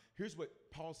 Now, here's what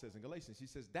Paul says in Galatians. He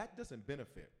says that doesn't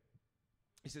benefit.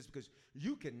 He says because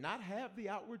you cannot have the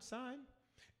outward sign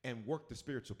and work the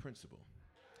spiritual principle,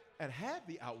 and have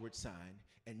the outward sign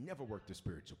and never work the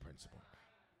spiritual principle.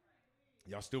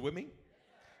 Y'all still with me?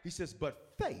 He says,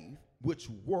 but faith which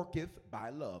worketh by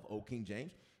love. Old King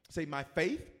James. Say, my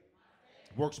faith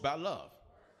works by love.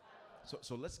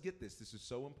 So let's get this. This is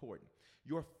so important.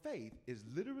 Your faith is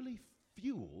literally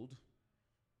fueled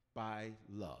by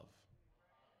love.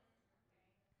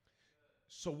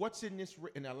 So what's in this,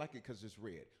 and I like it because it's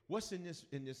red. What's in this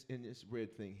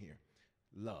red thing here?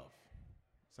 Love.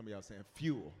 Some of y'all saying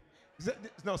fuel.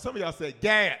 No, some of y'all say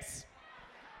gas.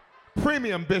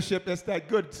 Premium, Bishop, that's that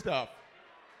good stuff.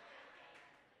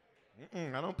 I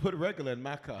don't put regular in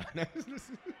my car.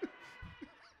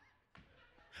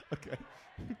 Okay.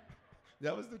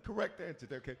 That was the correct answer.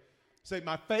 Okay. Say,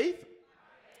 my faith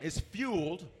is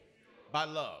fueled by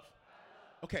love.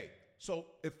 Okay. So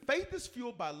if faith is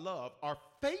fueled by love, our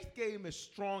faith game is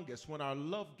strongest when our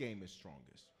love game is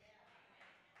strongest.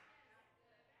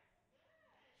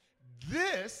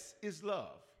 This is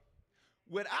love.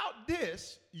 Without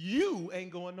this, you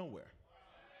ain't going nowhere.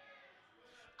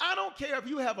 I don't care if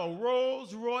you have a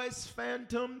Rolls Royce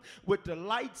Phantom with the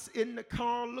lights in the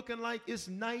car looking like it's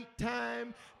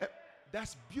nighttime.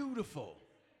 That's beautiful.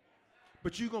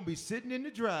 But you're going to be sitting in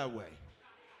the driveway.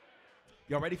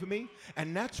 Y'all ready for me?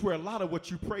 And that's where a lot of what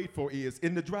you prayed for is,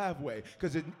 in the driveway,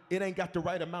 because it ain't got the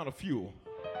right amount of fuel.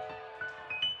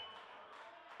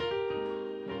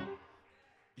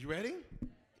 You ready?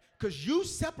 Because you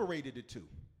separated the two.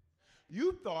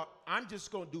 You thought, I'm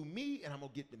just going to do me, and I'm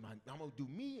going to get I'm going to do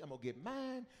me, I'm going to get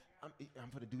mine, I'm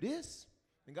going to do this.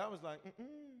 And God was like,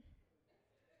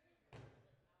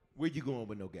 Where you going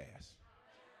with no gas?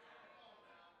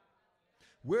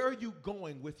 Where are you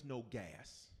going with no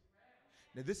gas?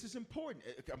 Now, this is important.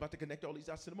 I'm about to connect all these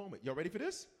dots in a moment. Y'all ready for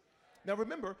this? Now,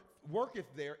 remember, worketh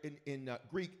there in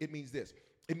Greek, it means this.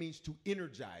 It means to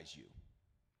energize you.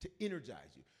 To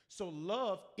energize you. So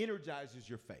love energizes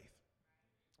your faith.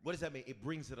 What does that mean? It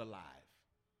brings it alive.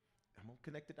 I'm going to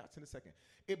connect the dots in a second.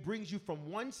 It brings you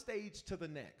from one stage to the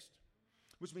next,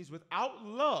 which means without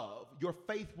love, your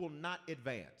faith will not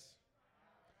advance.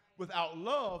 Without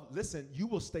love, listen, you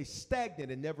will stay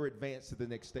stagnant and never advance to the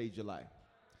next stage of life.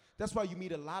 That's why you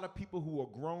meet a lot of people who are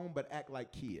grown but act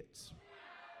like kids.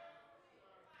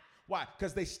 Why?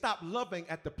 Because they stop loving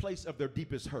at the place of their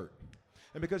deepest hurt.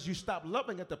 And because you stop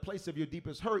loving at the place of your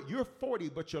deepest hurt, you're 40,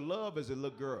 but your love is a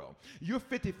little girl. You're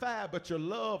 55, but your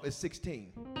love is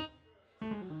 16.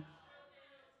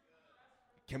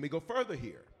 Can we go further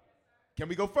here? Can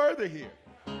we go further here?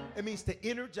 It means to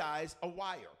energize a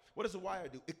wire. What does a wire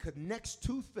do? It connects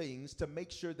two things to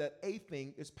make sure that a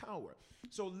thing is power.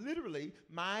 So literally,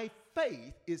 my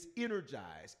faith is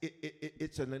energized.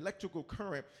 It's an electrical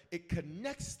current. It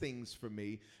connects things for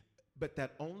me, but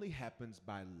that only happens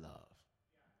by love.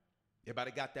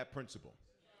 Everybody got that principle?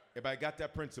 Everybody got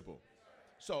that principle?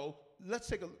 So let's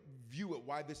take a view at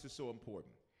why this is so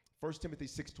important. 1 Timothy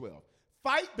 6:12.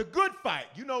 Fight the good fight.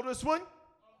 You know this one?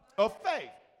 Of faith.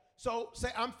 So say,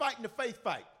 I'm fighting the faith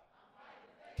fight.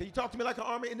 Can you talk to me like an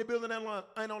army in the building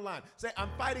and online? Say, I'm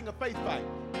fighting a faith fight.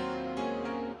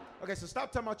 Okay, so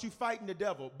stop talking about you fighting the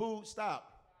devil. Boo, stop.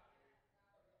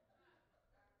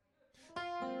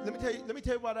 Let me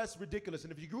tell you why that's ridiculous.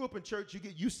 And if you grew up in church, you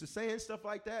get used to saying stuff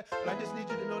like that. But I just need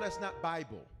you to know that's not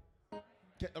Bible.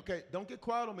 Okay, don't get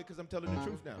quiet on me because I'm telling the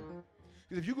truth now.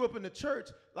 Because if you grew up in the church,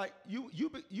 like you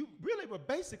really were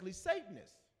basically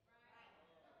Satanists.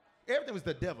 Everything was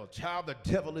the devil. Child, the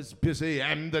devil is busy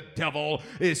and the devil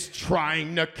is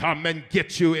trying to come and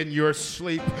get you in your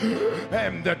sleep.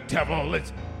 And the devil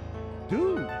is...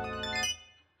 Dude.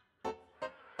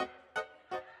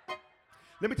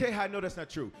 Let me tell you how I know that's not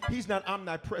true. He's not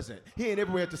omnipresent. He ain't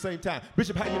everywhere at the same time.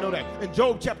 Bishop, how you know that? In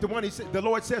Job chapter 1, the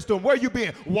Lord says to him, where you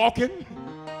been? Walking.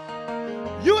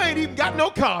 You ain't even got no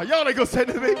car. Y'all ain't gonna say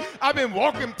to me, I've been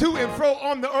walking to and fro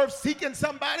on the earth seeking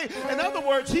somebody. In other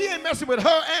words, he ain't messing with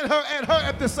her and her and her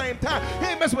at the same time. He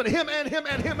ain't messing with him and him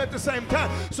and him at the same time.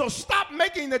 So stop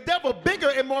making the devil bigger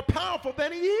and more powerful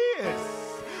than he is.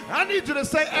 I need you to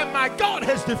say, and my God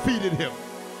has defeated him.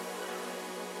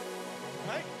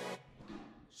 Right?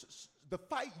 The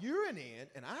fight you're in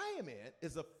and I am in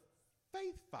is a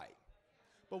faith fight.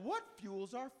 But what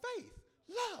fuels our faith?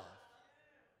 Love.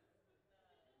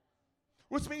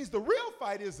 Which means the real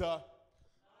fight is a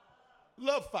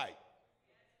love fight.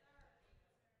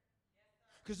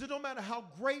 Because it don't matter how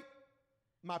great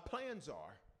my plans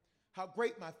are, how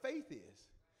great my faith is,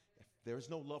 if there's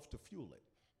no love to fuel it.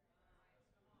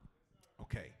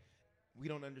 Okay, we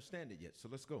don't understand it yet, so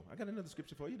let's go. I got another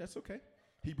scripture for you, that's okay.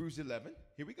 Hebrews 11,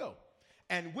 here we go.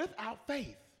 And without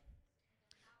faith,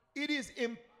 it is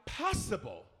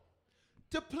impossible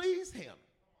to please him.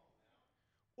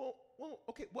 Well,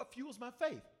 okay, what fuels my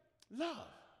faith? Love.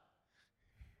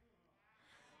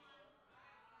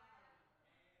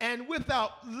 And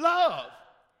without love,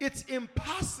 it's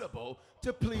impossible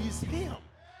to please him.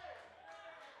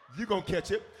 You're going to catch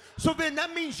it. So then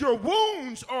that means your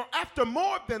wounds are after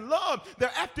more than love. They're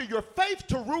after your faith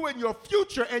to ruin your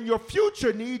future, and your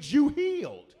future needs you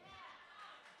healed.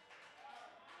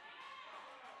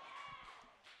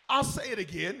 I'll say it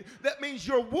again. That means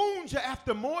your wounds are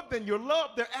after more than your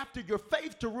love. They're after your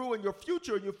faith to ruin your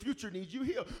future, and your future needs you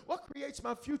healed. What creates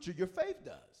my future? Your faith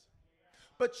does.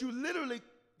 But you literally,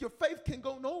 your faith can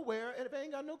go nowhere if it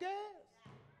ain't got no gas.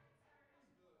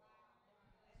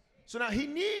 So now he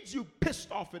needs you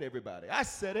pissed off at everybody. I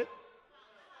said it.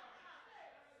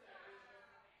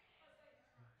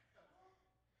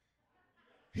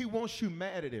 He wants you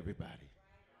mad at everybody.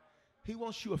 He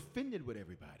wants you offended with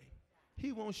everybody.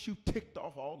 He wants you ticked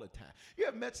off all the time. You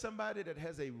ever met somebody that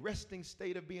has a resting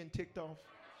state of being ticked off?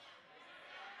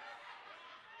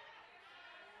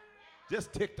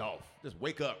 Just ticked off. Just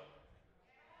wake up.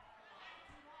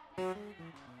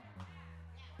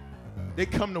 They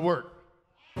come to work.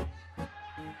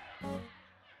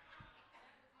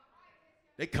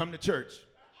 They come to church.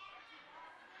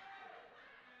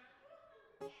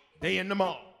 They in the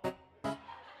mall.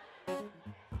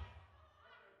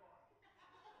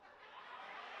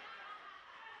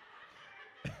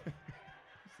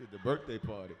 The birthday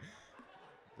party.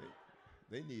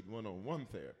 They need one-on-one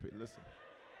therapy. Listen.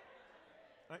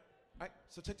 All right.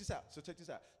 So check this out.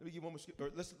 Let me give one more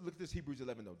scripture. Let's look at this Hebrews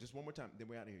 11 though. Just one more time. Then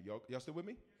we're out of here. Y'all still with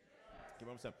me? Give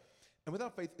one more time. And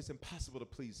without faith, it's impossible to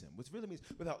please him. Which really means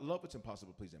without love, it's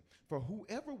impossible to please him. For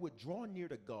whoever would draw near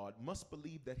to God must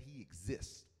believe that he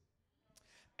exists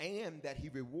and that he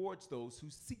rewards those who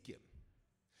seek him.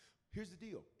 Here's the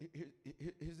deal.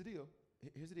 Here's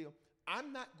the deal.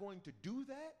 I'm not going to do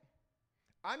that.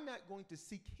 I'm not going to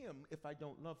seek him if I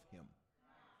don't love him.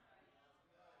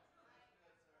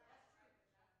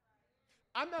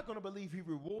 I'm not going to believe he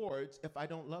rewards if I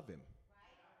don't love him.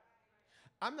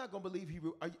 I'm not going to believe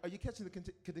are you catching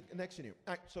the connection here?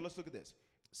 All right, so let's look at this.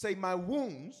 Say, my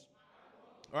wounds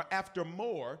are after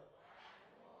more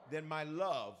than my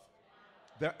love.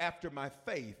 They're after my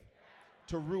faith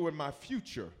to ruin my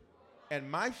future. And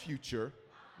my future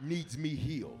needs me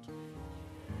healed.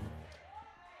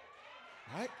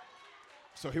 Right?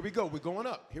 So here we go. We're going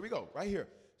up. Here we go. Right here.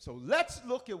 So let's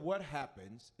look at what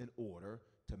happens in order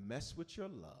to mess with your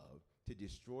love, to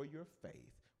destroy your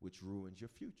faith, which ruins your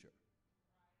future.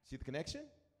 See the connection?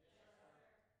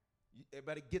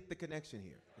 Everybody get the connection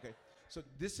here. Okay. So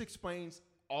this explains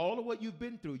all of what you've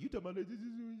been through. You talking about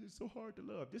it's so hard to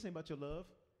love. This ain't about your love.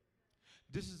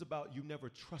 This is about you never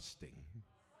trusting.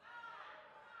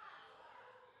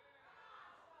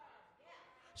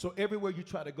 So everywhere you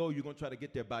try to go, you're going to try to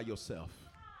get there by yourself.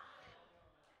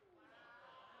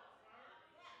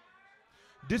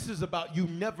 This is about you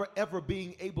never, ever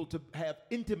being able to have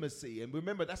intimacy. And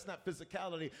remember, that's not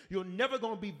physicality. You're never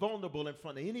going to be vulnerable in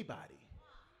front of anybody.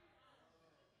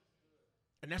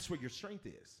 And that's where your strength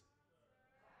is.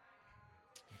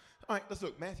 All right, let's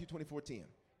look. Matthew 24:10.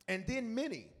 And then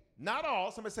many, not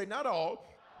all, somebody say not all,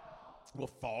 will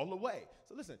fall away.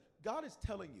 So listen, God is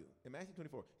telling you in Matthew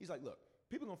 24, he's like, look,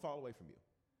 people are going to fall away from you.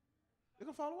 They're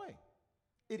going to fall away.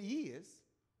 It is.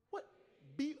 What?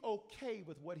 Be okay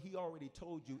with what he already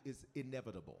told you is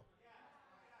inevitable.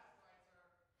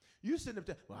 You sitting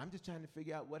there, well, I'm just trying to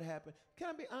figure out what happened. Can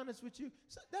I be honest with you?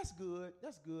 So that's good.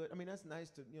 That's good. I mean, that's nice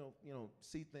to,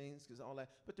 see things because all that.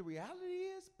 But the reality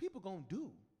is people going to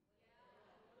do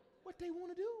what they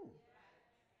want to do.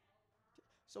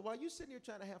 So while you're sitting here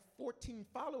trying to have 14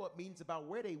 follow-up meetings about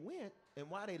where they went and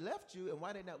why they left you and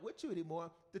why they're not with you anymore,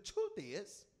 the truth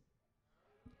is,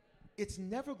 it's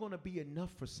never going to be enough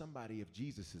for somebody if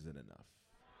Jesus isn't enough.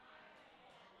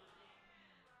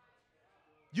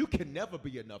 You can never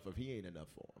be enough if he ain't enough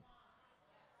for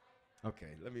them.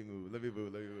 Okay, let me move.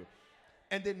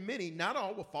 And then many, not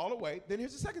all, will fall away. Then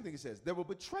here's the second thing he says. They will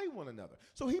betray one another.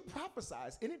 So he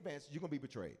prophesies in advance, you're going to be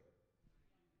betrayed.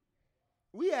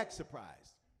 We act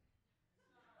surprised,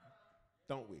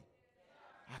 don't we?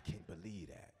 I can't believe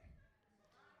that.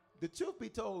 The truth be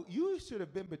told, you should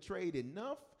have been betrayed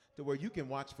enough to where you can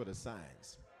watch for the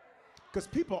signs. Because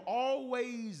people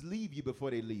always leave you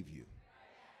before they leave you.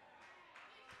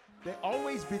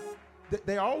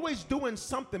 They're always doing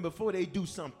something before they do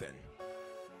something.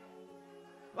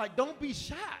 Like, don't be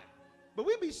shy. But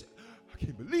we be shy. I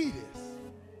can't believe this.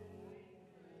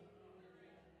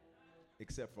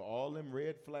 Except for all them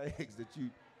red flags that you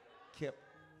kept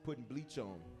putting bleach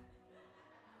on.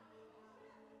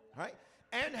 All right?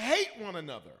 And hate one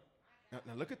another.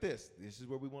 Now look at this. This is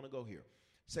where we want to go here.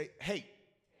 Say hate.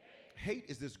 Hate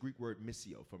is this Greek word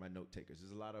missio for my note takers.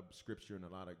 There's a lot of scripture and a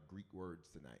lot of Greek words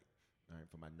tonight. All right,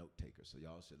 for my note takers. So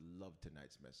y'all should love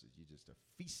tonight's message. You're just a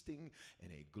feasting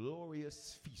and a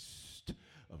glorious feast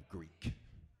of Greek.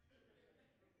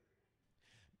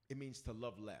 It means to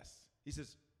love less. He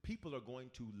says people are going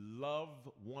to love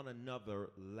one another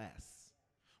less,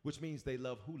 which means they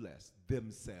love who less?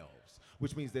 Themselves.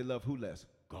 Which means they love who less?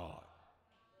 God.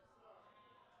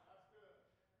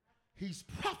 He's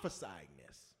prophesying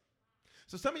this.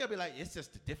 So some of y'all be like, it's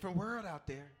just a different world out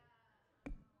there.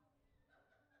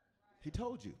 He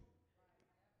told you.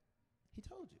 He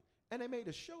told you. And they made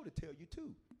a show to tell you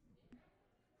too.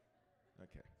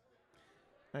 Okay.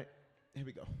 All right, here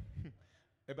we go.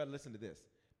 Everybody listen to this.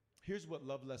 Here's what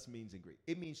love less means in Greek.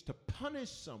 It means to punish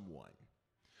someone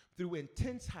through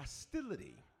intense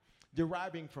hostility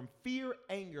deriving from fear,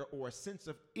 anger, or a sense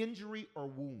of injury or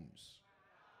wounds.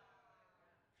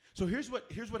 So here's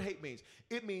what hate means.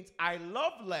 It means I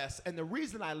love less, and the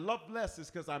reason I love less is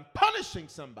because I'm punishing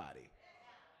somebody.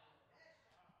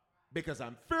 Because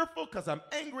I'm fearful, because I'm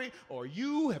angry, or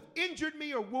you have injured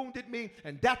me or wounded me,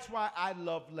 and that's why I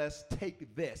love less.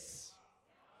 Take this.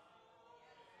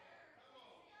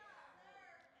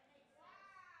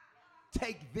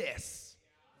 Take this.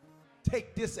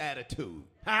 Take this attitude.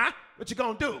 Huh? What you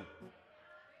gonna do?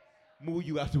 Move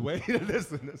you out the way.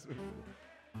 Listen.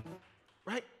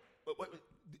 Right? But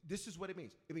this is what it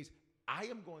means. It means I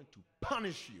am going to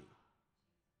punish you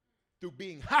through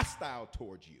being hostile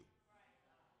towards you.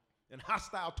 And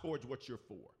hostile towards what you're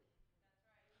for.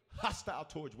 Hostile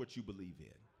towards what you believe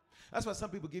in. That's why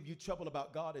some people give you trouble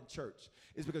about God and church.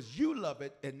 It's because you love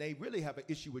it and they really have an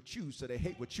issue with you, so they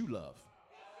hate what you love.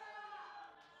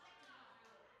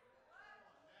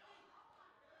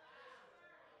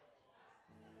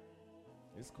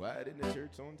 It's quiet in the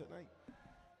church on tonight.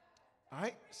 All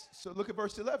right, so look at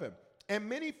verse 11. And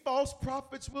many false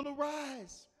prophets will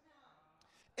arise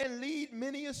and lead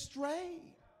many astray.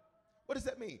 What does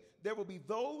that mean? There will be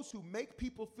those who make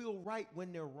people feel right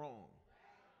when they're wrong.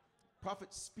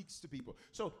 Prophet speaks to people.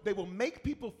 So they will make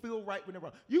people feel right when they're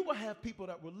wrong. You will have people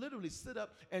that will literally sit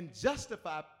up and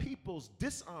justify people's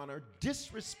dishonor,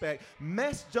 disrespect,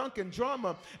 mess, junk, and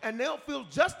drama, and they'll feel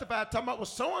justified talking about, well,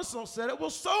 so-and-so said it. Well,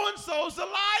 so-and-so's a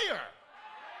liar.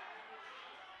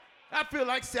 I feel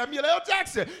like Samuel L.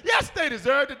 Jackson. Yes, they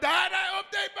deserve to die, and I hope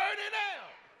they burn in hell.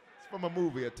 It's from a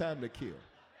movie, A Time to Kill.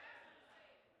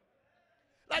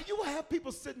 Like, you will have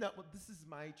people sitting up, well, this is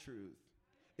my truth.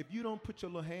 If you don't put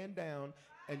your little hand down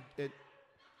and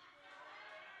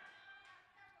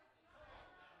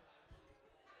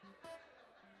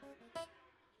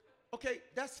Okay,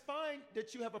 that's fine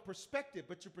that you have a perspective,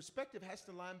 but your perspective has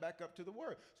to line back up to the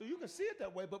word. So you can see it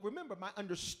that way, but remember, my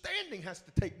understanding has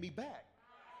to take me back.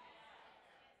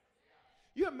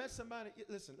 You have met somebody,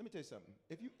 listen, let me tell you something.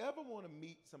 If you ever want to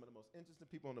meet some of the most interesting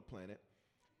people on the planet,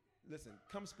 listen,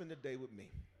 come spend a day with me.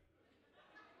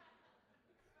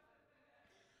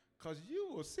 Because you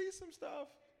will see some stuff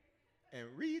and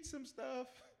read some stuff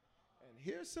and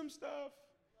hear some stuff,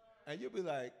 and you'll be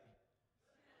like,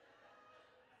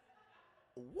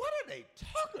 what are they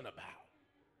talking about?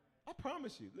 I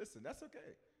promise you. Listen, that's okay.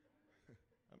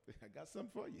 I got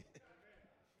something for you.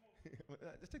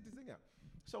 Let's take this thing out.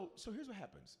 So here's what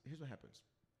happens.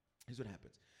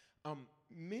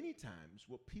 Many times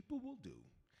what people will do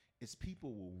is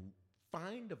people will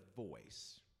find a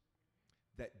voice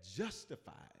that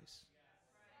justifies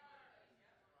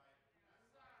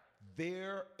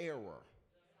their error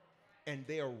and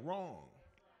their wrong,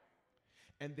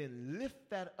 and then lift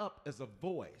that up as a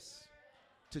voice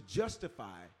to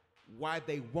justify why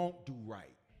they won't do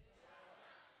right.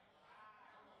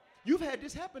 You've had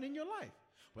this happen in your life.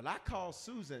 Well, I call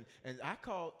Susan, and I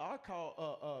call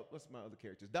what's my other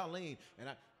characters? Darlene,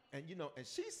 and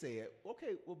she said,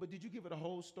 okay, well, but did you give her the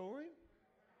whole story?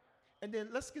 And then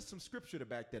let's get some scripture to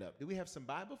back that up. Do we have some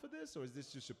Bible for this, or is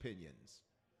this just opinions?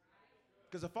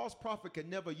 Because a false prophet can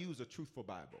never use a truthful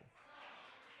Bible.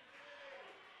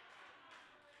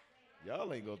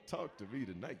 Y'all ain't gonna talk to me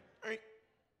tonight. Right?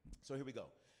 So here we go.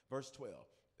 Verse 12.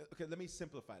 Okay, let me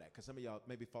simplify that, because some of y'all,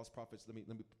 maybe false prophets, let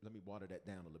me water that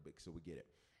down a little bit so we get it.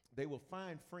 They will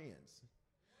find friends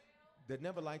that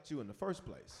never liked you in the first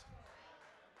place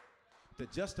to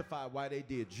justify why they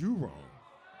did you wrong.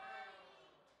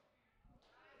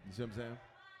 You see what I'm saying?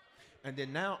 And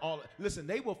then now listen,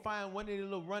 they will find one of their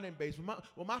little running base.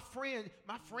 My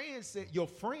friend said, your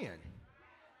friend.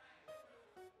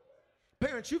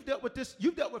 Parents, you've dealt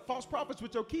with false prophets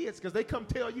with your kids because they come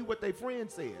tell you what their friend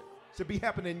said should be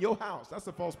happening in your house. That's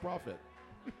a false prophet.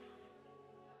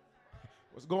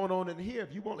 What's going on in here?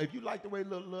 If you like the way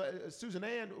little Susan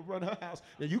Ann run her house,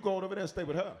 then you go on over there and stay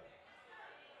with her.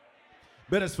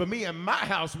 But as for me and my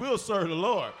house, we'll serve the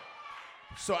Lord.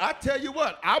 So I tell you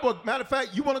what, matter of fact,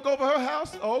 you want to go over her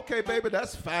house? Oh, okay, baby,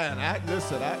 that's fine.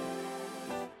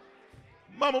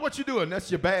 Mama, what you doing?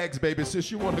 That's your bags, baby, since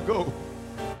you want to go.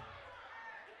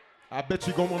 I bet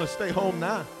you're going to want to stay home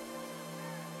now.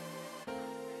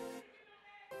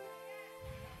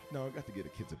 No, I got to get the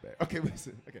kids a bag. Okay,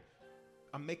 listen. Okay.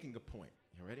 I'm making a point.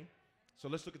 You ready? So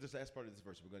let's look at this last part of this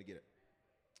verse. We're going to get it.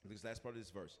 Look at this last part of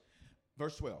this verse.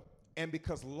 Verse 12. And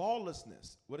because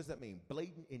lawlessness, what does that mean?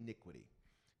 Blatant iniquity,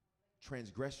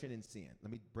 transgression, and sin.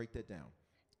 Let me break that down.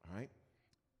 All right?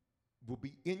 Will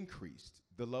be increased.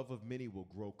 The love of many will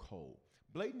grow cold.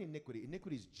 Blatant iniquity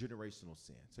is generational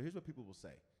sin. So here's what people will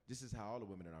say. This is how all the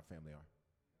women in our family are.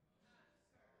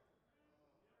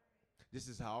 This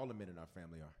is how all the men in our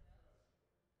family are.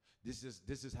 This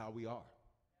is how we are.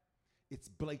 It's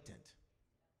blatant.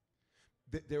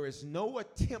 There is no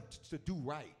attempt to do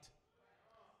right.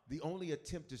 The only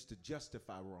attempt is to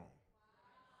justify wrong.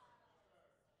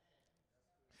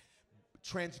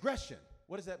 Transgression.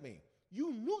 What does that mean?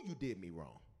 You knew you did me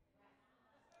wrong,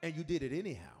 and you did it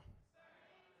anyhow.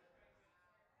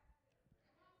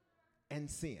 And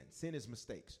sin. Sin is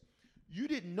mistakes. You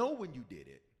didn't know when you did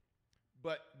it,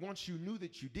 but once you knew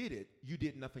that you did it, you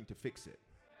did nothing to fix it.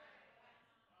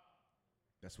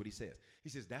 That's what he says. He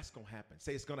says, that's going to happen.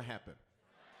 Say it's going to happen.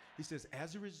 He says,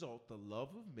 as a result, the love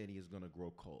of many is going to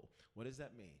grow cold. What does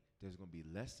that mean? There's going to be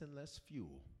less and less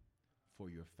fuel for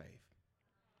your faith.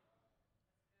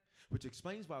 Which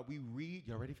explains why we read,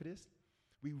 y'all ready for this?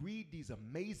 We read these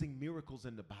amazing miracles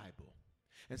in the Bible.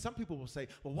 And some people will say,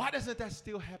 well, why doesn't that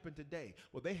still happen today?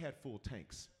 Well, they had full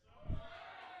tanks.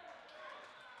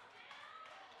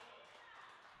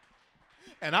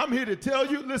 And I'm here to tell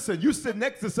you, listen, you sit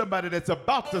next to somebody that's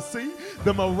about to see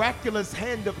the miraculous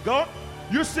hand of God.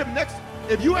 You're sitting next,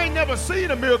 if you ain't never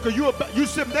seen a miracle, you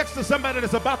sit next to somebody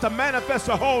that's about to manifest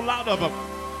a whole lot of them.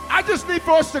 I just need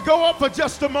for us to go up for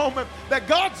just a moment, that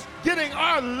God's getting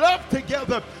our love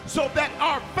together so that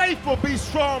our faith will be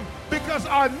strong, because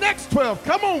our next 12,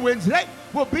 come on Wednesday,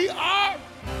 will be our.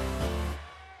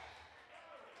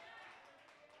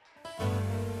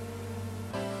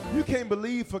 You can't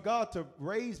believe for God to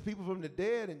raise people from the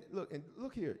dead, and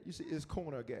look here, you see it's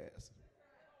corner of gas.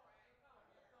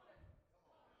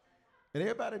 And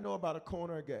everybody know about a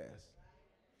corner of gas.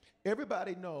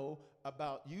 Everybody know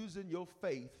about using your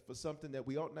faith for something that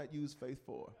we ought not use faith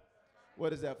for.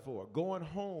 What is that for? Going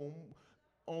home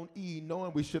on E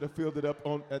knowing we should have filled it up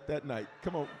at that night.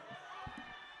 Come on.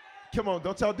 Come on,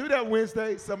 don't y'all do that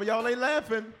Wednesday. Some of y'all ain't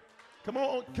laughing. Come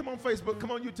on Facebook,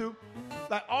 come on YouTube.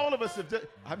 Like all of us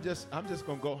have just, I'm just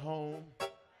gonna go home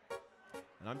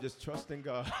and I'm just trusting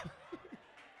God.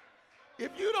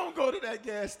 If you don't go to that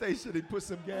gas station and put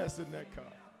some gas in that car,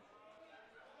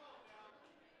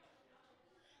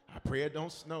 I pray it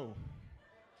don't snow.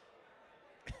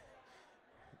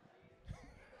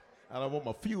 I don't want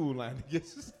my fuel line to get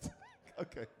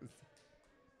okay.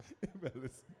 Listen.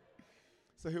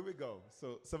 So here we go.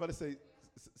 So somebody say,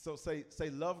 say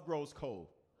love grows cold.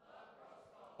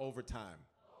 Over time.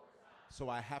 So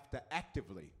I have to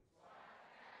actively,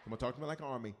 come on, talk to me like an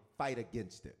army, fight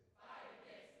against it.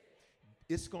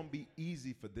 It's going to be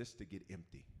easy for this to get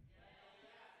empty.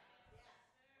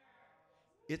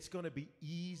 It's going to be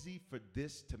easy for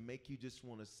this to make you just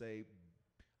want to say,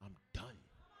 I'm done.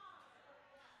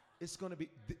 It's going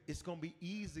to be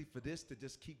easy for this to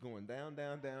just keep going down,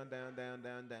 down, down, down, down,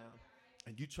 down, down.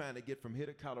 And you trying to get from here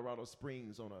to Colorado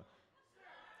Springs on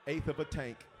a eighth of a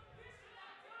tank.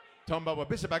 Talking about, well,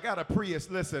 Bishop, I got a Prius.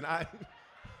 Listen, I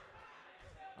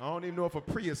don't even know if a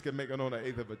Prius can make it on an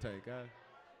eighth of a tank.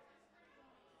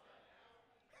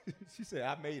 She said,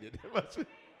 I made it.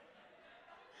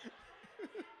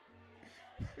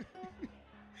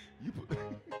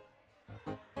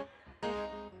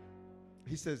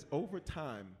 He says, over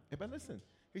time, but listen,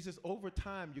 he says, over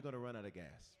time, you're going to run out of gas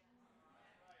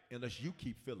unless you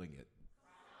keep filling it.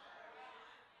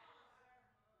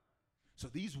 So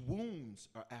these wounds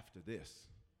are after this,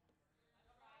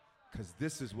 because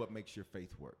this is what makes your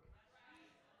faith work.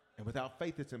 And without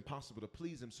faith, it's impossible to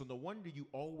please him. So no wonder you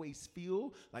always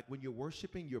feel like when you're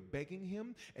worshiping, you're begging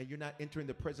him and you're not entering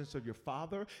the presence of your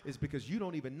Father, is because you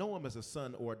don't even know him as a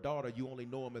son or a daughter. You only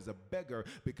know him as a beggar,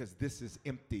 because this is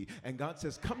empty. And God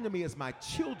says, come to me as my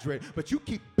children, but you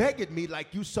keep begging me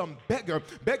like you some beggar,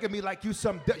 begging me like you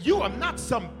some, you are not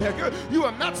some beggar. You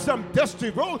are not some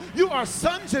dusty road. You are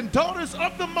sons and daughters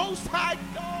of the Most High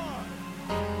God.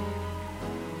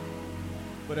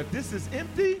 But if this is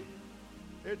empty,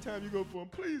 every time you go for him,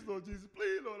 please, Lord Jesus,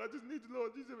 please, Lord, I just need you,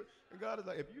 Lord Jesus. And God is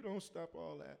like, if you don't stop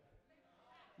all that,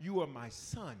 you are my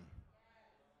son.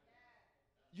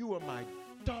 You are my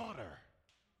daughter.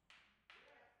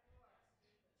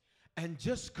 And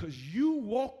just because you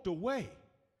walked away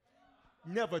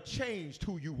never changed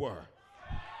who you were.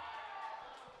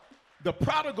 The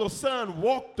prodigal son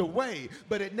walked away,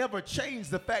 but it never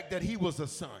changed the fact that he was a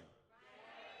son.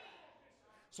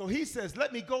 So he says,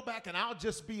 let me go back and I'll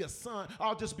just be a son.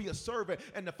 I'll just be a servant.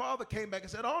 And the father came back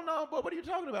and said, oh, no, but what are you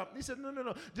talking about? And he said,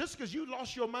 no. Just because you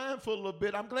lost your mind for a little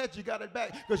bit, I'm glad you got it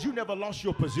back, because you never lost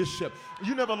your position.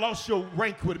 You never lost your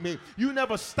rank with me. You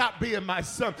never stopped being my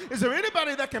son. Is there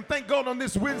anybody that can thank God on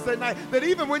this Wednesday night that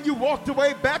even when you walked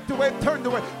away, backed away, turned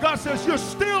away, God says, you're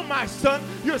still my son.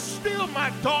 You're still my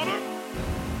daughter.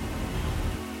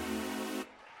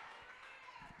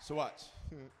 So watch.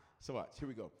 Here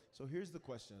we go. So here's the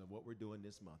question of what we're doing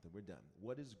this month, and we're done.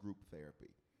 What is group therapy?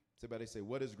 Somebody say,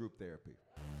 what is group therapy?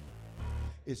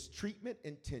 It's treatment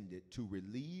intended to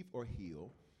relieve or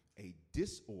heal a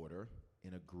disorder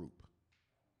in a group.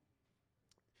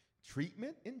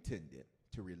 Treatment intended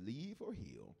to relieve or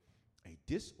heal a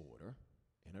disorder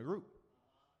in a group.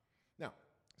 Now,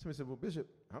 somebody said, well, Bishop,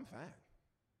 I'm fine.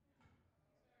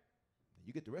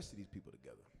 You get the rest of these people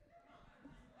together.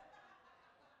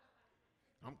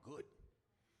 I'm good.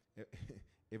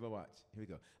 If I watch, here we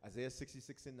go. Isaiah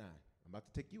 66 and 9. I'm about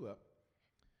to take you up,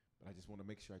 but I just want to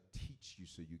make sure I teach you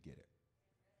so you get it.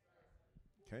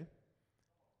 Okay?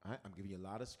 All right, I'm giving you a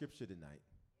lot of scripture tonight.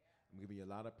 I'm giving you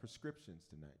a lot of prescriptions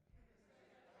tonight.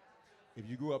 If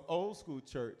you grew up old school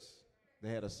church, they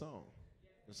had a song.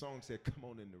 The song said, come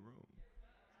on in the room.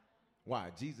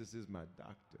 Why? Jesus is my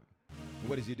doctor.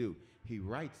 What does he do? He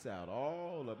writes out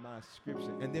all of my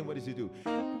scripture. And then what does he do?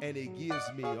 And he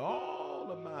gives me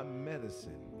all of my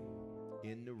medicine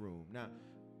in the room. Now,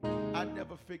 I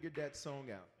never figured that song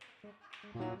out.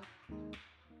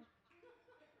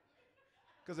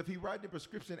 Because if he writing the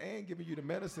prescription and giving you the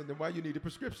medicine, then why you need a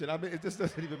prescription? I mean, it just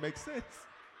doesn't even make sense.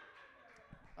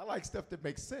 I like stuff that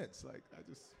makes sense. Like,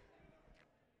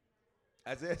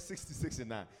 Isaiah 66 and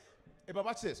 9. Hey, but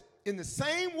watch this. In the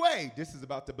same way, this is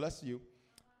about to bless you,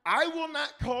 I will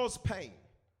not cause pain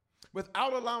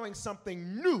without allowing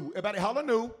something new, everybody holler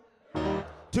new,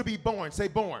 to be born. Say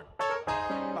born.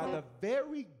 By the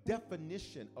very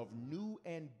definition of new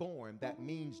and born, that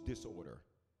means disorder.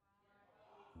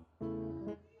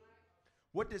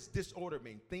 What does disorder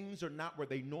mean? Things are not where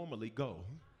they normally go.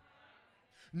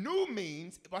 New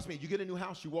means, watch me, you get a new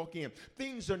house, you walk in.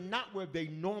 Things are not where they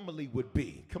normally would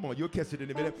be. Come on, you'll catch it in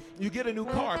a minute. You get a new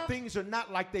car, things are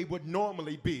not like they would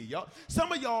normally be, y'all. Some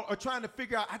of y'all are trying to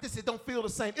figure out, it don't feel the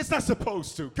same. It's not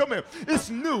supposed to. Come here. It's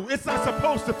new. It's not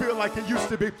supposed to feel like it used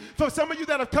to be. For some of you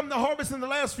that have come to Harvest in the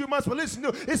last few months, well, it's new.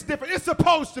 It's different. It's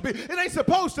supposed to be. It ain't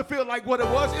supposed to feel like what it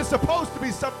was. It's supposed to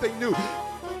be something new.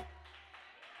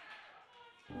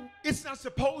 It's not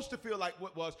supposed to feel like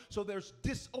what was. So there's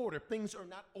disorder. Things are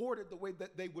not ordered the way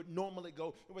that they would normally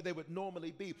go, the way they would normally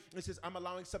be. It says, I'm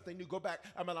allowing something new. Go back.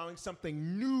 I'm allowing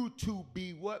something new to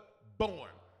be what?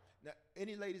 Born. Now,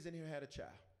 any ladies in here had a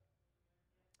child?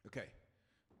 Okay.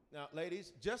 Now,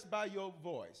 ladies, just by your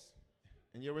voice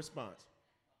and your response,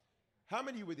 how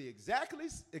many of you were the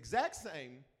exact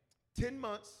same 10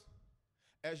 months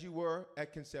as you were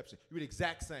at conception? You were the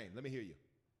exact same. Let me hear you.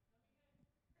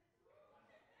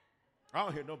 I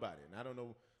don't hear nobody, and I don't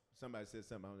know. Somebody said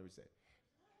something, I don't know what to say.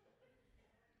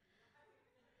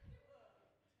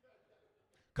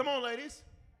 Come on, ladies.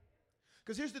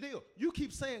 Because here's the deal. You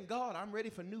keep saying, God, I'm ready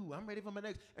for new. I'm ready for my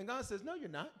next. And God says, no, you're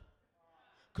not.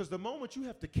 Because the moment you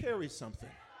have to carry something,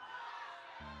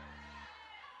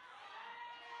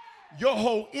 your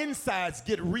whole insides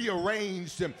get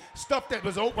rearranged, and stuff that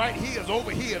was right here is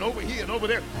over here and over here and over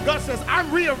there. God says,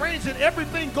 I'm rearranging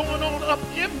everything going on up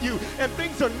in you, and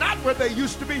things are not where they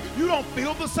used to be. You don't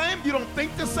feel the same. You don't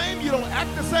think the same. You don't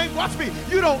act the same. Watch me.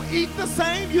 You don't eat the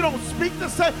same. You don't speak the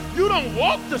same. You don't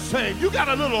walk the same. You got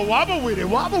a little wobble with it.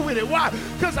 Wobble with it. Why?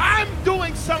 Because I'm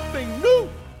doing something new.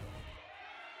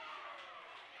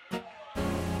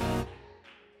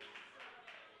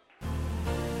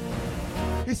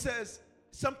 He says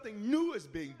something new is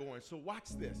being born. So watch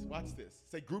this. Watch this.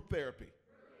 Say group therapy.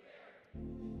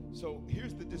 So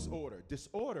here's the disorder.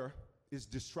 Disorder is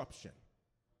disruption.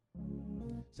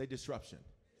 Say disruption.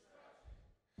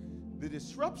 The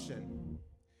disruption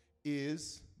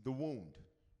is the wound.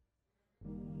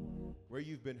 Where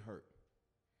you've been hurt.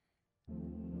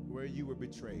 Where you were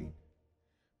betrayed.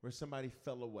 Where somebody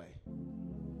fell away.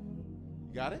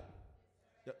 You got it?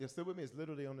 You're still with me? It's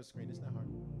literally on the screen. It's not hard.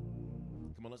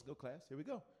 Come on, let's go, class. Here we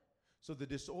go. So the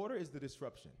disorder is the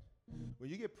disruption. When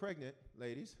you get pregnant,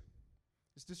 ladies,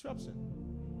 it's disruption.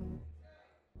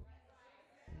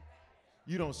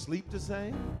 You don't sleep the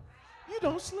same. You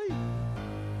don't sleep.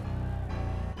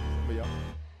 Some of y'all.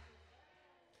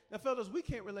 Now, fellas, we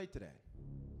can't relate to that.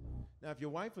 Now, if your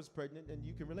wife was pregnant, then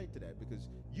you can relate to that because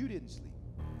you didn't sleep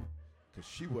because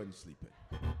she wasn't sleeping.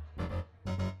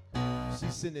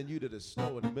 She's sending you to the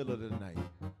store in the middle of the night,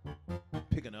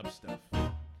 picking up stuff.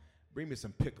 Bring me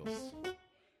some pickles,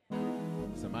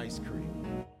 some ice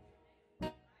cream,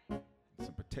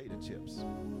 some potato chips,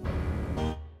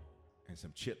 and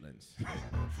some chitlins.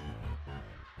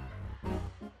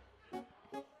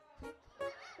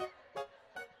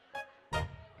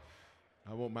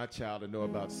 I want my child to know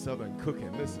about Southern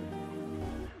cooking. Listen.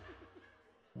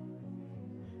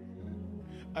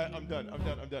 I'm done.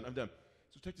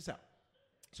 So check this out.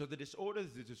 So the disorder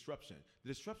is the disruption. The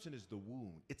disruption is the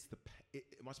wound. It's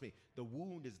watch me. The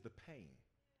wound is the pain.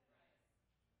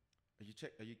 Are you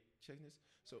checking this?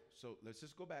 So let's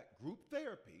just go back. Group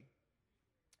therapy.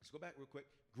 Let's go back real quick.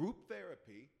 Group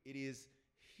therapy. It is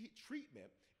treatment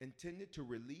intended to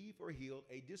relieve or heal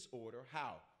a disorder.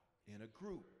 How? In a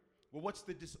group. Well, what's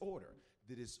the disorder?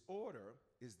 The disorder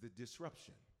is the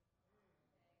disruption.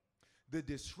 The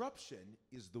disruption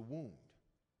is the wound.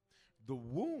 The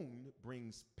wound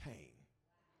brings pain.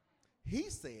 He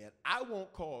said, I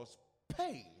won't cause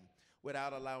pain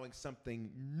without allowing something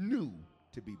new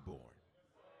to be born.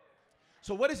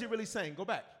 So what is he really saying? Go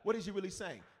back. What is he really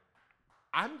saying?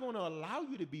 I'm going to allow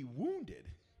you to be wounded,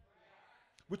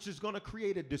 which is going to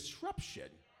create a disruption,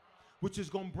 which is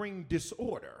going to bring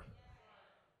disorder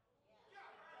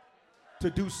to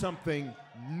do something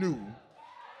new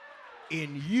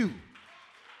in you.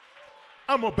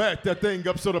 I'm going to back that thing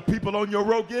up so the people on your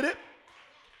row get it.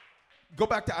 Go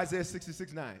back to Isaiah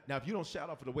 66:9. Now, if you don't shout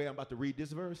out for the way I'm about to read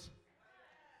this verse,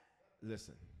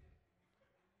 listen.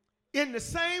 In the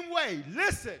same way,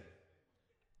 listen,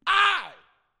 I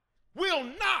will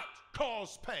not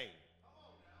cause pain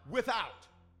without.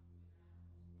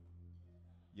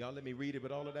 Y'all let me read it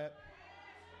with all of that?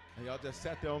 And y'all just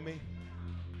sat there on me?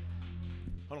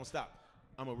 Hold on, stop.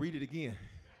 I'm going to read it again.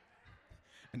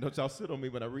 And don't y'all sit on me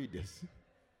when I read this.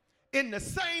 In the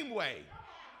same way.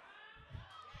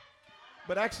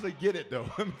 But actually get it, though.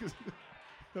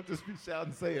 Don't just be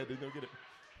shouting, say it, then you'll get it.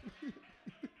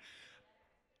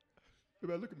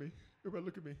 Everybody look at me. Everybody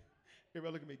look at me.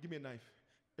 Everybody look at me. Give me a knife.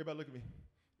 Everybody look at me.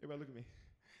 Everybody look at me.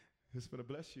 It's going to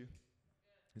bless you.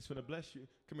 It's going to bless you.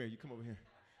 Come here. You come over here.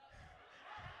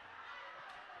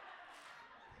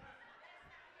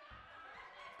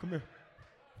 Come here.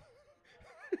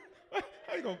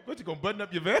 What you gonna button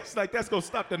up your vest? Like that's gonna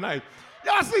stop the knife.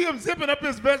 Y'all see him zipping up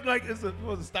his vest like it's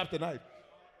supposed to stop the knife.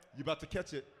 You about to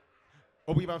catch it.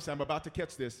 Oh, I'm about to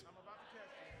catch this.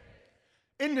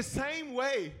 In the same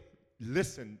way,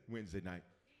 listen, Wednesday night.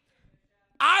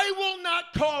 I will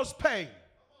not cause pain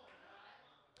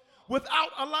without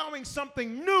allowing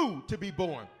something new to be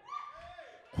born.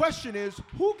 Question is,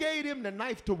 who gave him the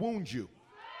knife to wound you?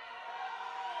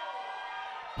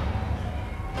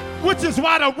 Which is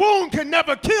why the wound can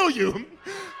never kill you,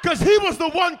 because he was the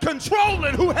one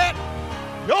controlling who had,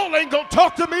 y'all ain't gonna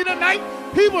talk to me tonight.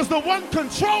 He was the one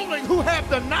controlling who had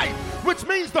the knife, which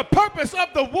means the purpose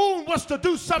of the wound was to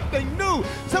do something new.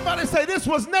 Somebody say, this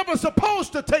was never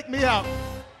supposed to take me out.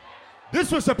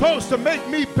 This was supposed to make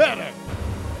me better.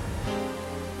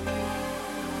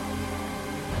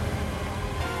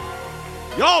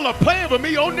 Y'all are playing with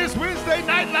me on this Wednesday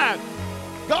Night Live.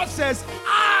 God says,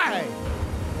 I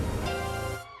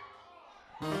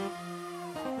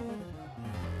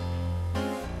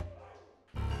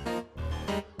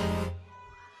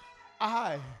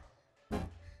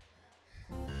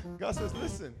God says,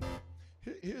 listen,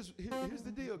 here's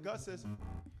the deal. God says,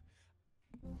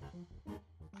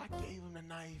 I gave him the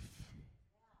knife.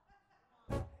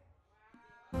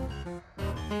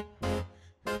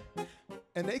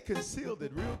 And they concealed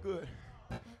it real good.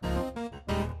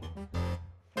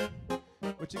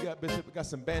 What you got, Bishop? I got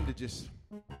some bandages.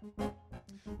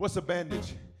 What's a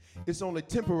bandage? It's only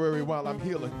temporary while I'm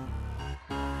healing.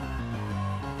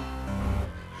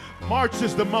 March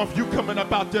is the month you coming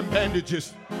up out them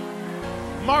bandages.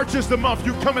 March is the month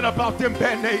you coming up out them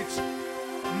band-aids.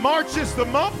 March is the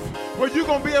month where you're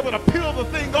going to be able to peel the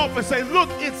thing off and say, look,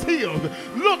 it's healed.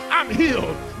 Look, I'm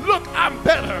healed. Look, I'm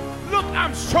better. Look,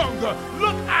 I'm stronger.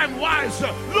 Look, I'm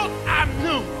wiser. Look, I'm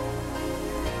new.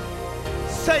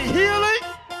 Say healing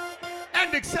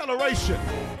and acceleration.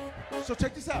 So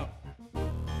check this out.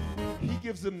 He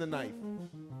gives them the knife.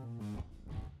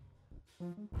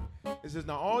 It says,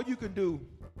 now all you can do,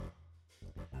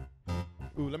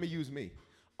 let me use me.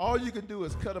 All you can do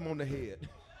is cut him on the head.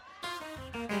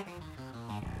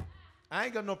 I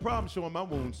ain't got no problem showing my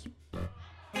wounds.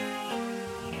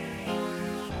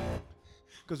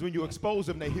 Because when you expose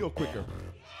them, they heal quicker.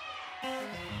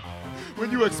 When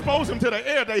you expose them to the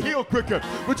air, they heal quicker.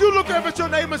 Would you look over at your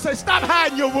neighbor and say, stop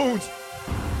hiding your wounds.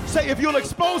 Say, if you'll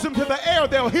expose them to the air,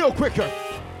 they'll heal quicker.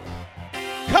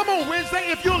 Come on,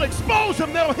 Wednesday, if you'll expose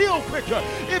them, they'll heal quicker.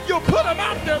 If you'll put them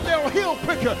out there, they'll heal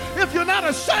quicker. If you're not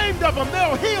ashamed of them,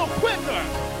 they'll heal quicker.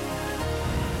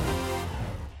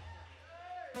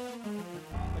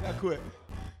 I got quit.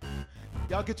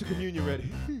 Y'all get your communion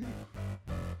ready.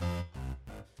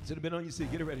 Should have been on your seat.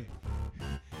 Get it ready.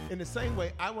 In the same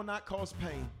way, I will not cause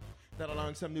pain that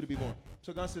allowing something new to be born.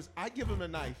 So God says, I give them a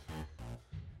knife,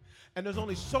 and there's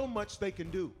only so much they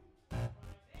can do.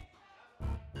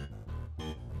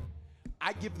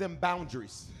 I give them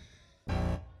boundaries.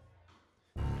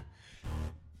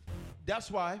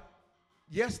 That's why,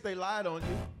 yes, they lied on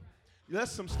you.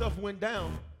 Yes, some stuff went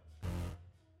down,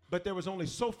 but there was only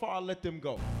so far I let them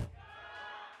go.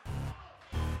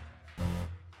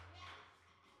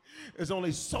 There's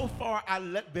only so far I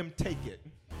let them take it.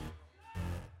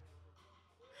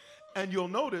 And you'll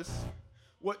notice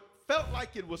what felt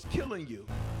like it was killing you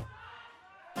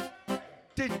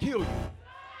didn't kill you.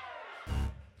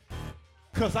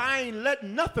 Because I ain't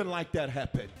letting nothing like that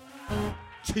happen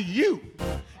to you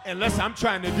unless I'm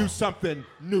trying to do something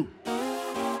new.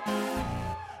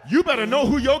 You better know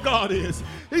who your God is.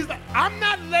 He's like, I'm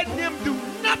not letting him do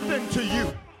nothing to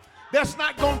you that's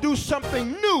not going to do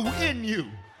something new in you.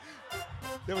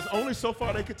 There was only so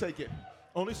far they could take it.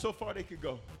 Only so far they could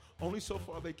go. Only so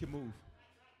far they could move.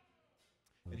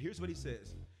 And here's what he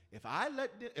says. If I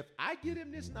get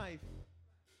him this knife,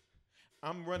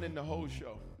 I'm running the whole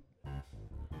show.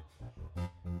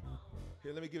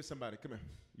 Here, let me give somebody. Come here.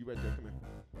 You right there. Come here.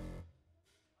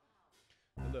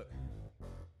 Now look.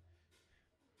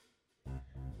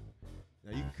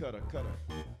 Now you can cut her.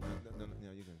 No,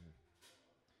 you can.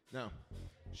 Now,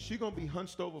 she's going to be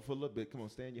hunched over for a little bit. Come on,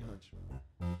 stay in your hunch.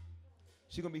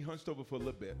 She's going to be hunched over for a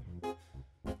little bit.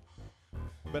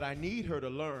 But I need her to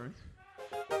learn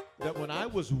that when I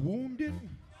was wounded,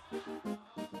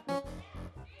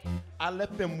 I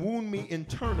let them wound me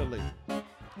internally.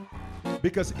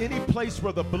 Because any place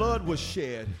where the blood was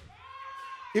shed,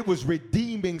 it was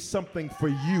redeeming something for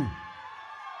you.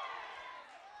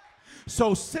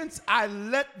 So since I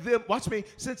let them, watch me,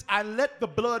 since I let the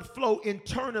blood flow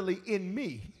internally in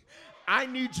me, I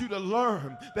need you to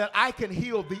learn that I can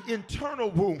heal the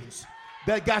internal wounds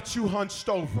that got you hunched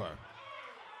over.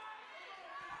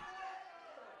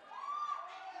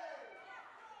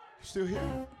 Still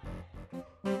here?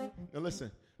 Now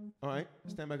listen. All right,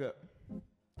 stand back up.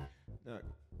 Now,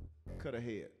 cut her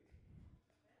head.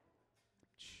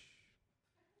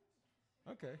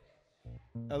 Okay.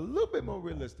 A little bit more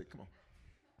realistic. Come on.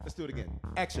 Let's do it again.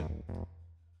 Action.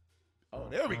 Oh,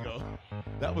 there we go.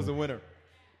 That was a winner.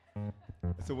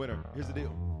 It's a winner. Here's the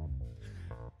deal.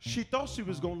 She thought she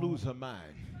was going to lose her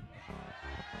mind.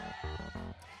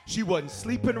 She wasn't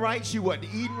sleeping right. She wasn't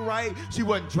eating right. She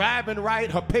wasn't driving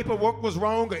right. Her paperwork was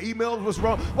wrong. Her email was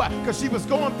wrong. Why? Because she was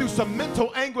going through some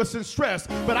mental anguish and stress.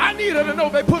 But I need her to know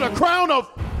they put a crown of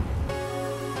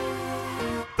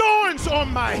thorns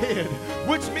on my head,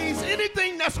 which means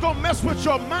anything that's going to mess with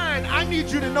your mind, I need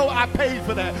you to know I paid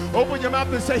for that. Open your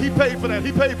mouth and say, he paid for that.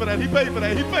 He paid for that. He paid for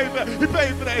that. He paid for that. He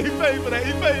paid for that. He paid for that.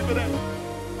 He paid for that.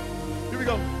 Here we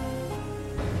go.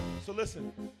 So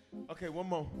listen. Okay, one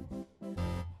more.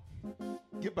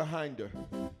 Get behind her.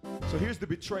 So here's the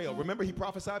betrayal. Remember he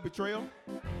prophesied betrayal?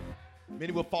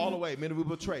 Many will fall away. Many will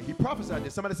betray. He prophesied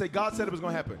this. Somebody say, God said it was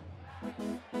going to happen.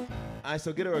 All right,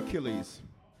 so get her Achilles.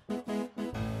 There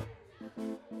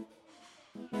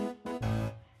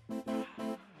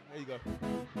you go.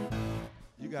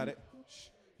 You got it.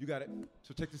 You got it.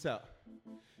 So check this out.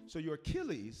 So your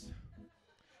Achilles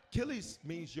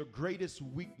means your greatest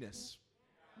weakness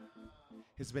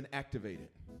has been activated.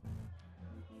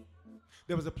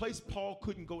 There was a place Paul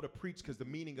couldn't go to preach because the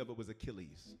meaning of it was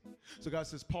Achilles. So God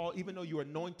says, Paul, even though you're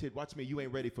anointed, watch me, you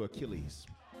ain't ready for Achilles.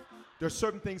 There's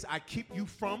certain things I keep you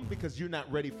from because you're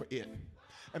not ready for it.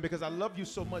 And because I love you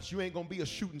so much, you ain't going to be a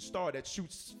shooting star that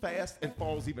shoots fast and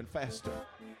falls even faster.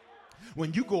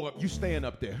 When you go up, you stand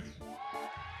up there.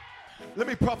 Let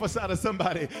me prophesy to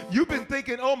somebody. You've been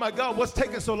thinking, oh my God, what's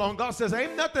taking so long? God says,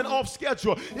 ain't nothing off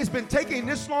schedule. It's been taking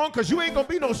this long because you ain't going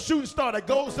to be no shooting star that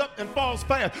goes up and falls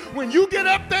fast. When you get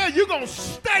up there, you're going to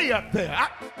stay up there.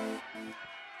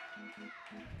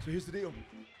 So here's the deal.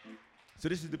 So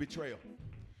this is the betrayal.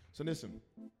 So listen.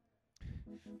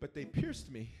 But they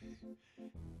pierced me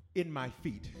in my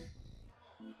feet.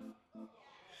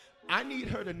 I need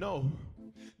her to know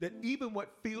that even what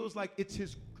feels like it's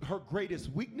her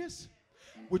greatest weakness,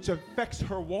 which affects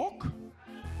her walk,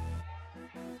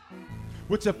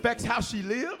 which affects how she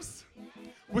lives,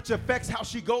 which affects how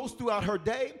she goes throughout her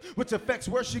day, which affects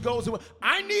where she goes.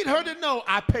 I need her to know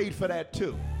I paid for that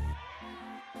too.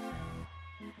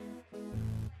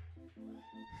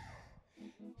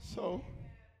 So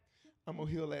I'm going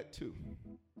to heal that too.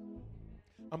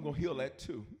 I'm going to heal that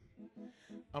too.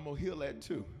 I'm going to heal that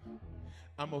too.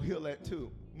 I'm going to heal that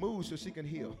too. Move so she can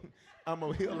heal. I'm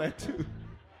going to heal that too.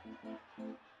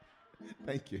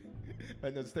 Thank you.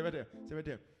 No, stay right there. Stay right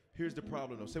there. Here's the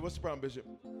problem, though. Say, what's the problem, Bishop?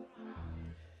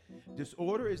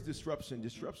 Disorder is disruption.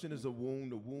 Disruption is a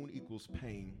wound. A wound equals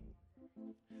pain.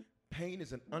 Pain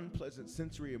is an unpleasant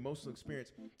sensory emotional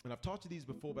experience. And I've taught you these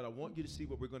before, but I want you to see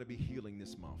what we're going to be healing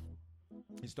this month.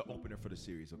 It's the opener for the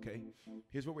series, okay?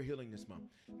 Here's what we're healing this month.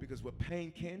 Because what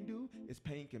pain can do is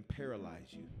pain can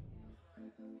paralyze you.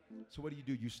 So what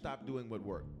do? You stop doing what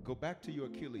worked. Go back to your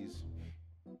Achilles.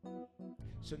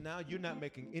 So now you're not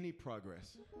making any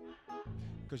progress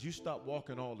because you stopped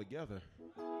walking altogether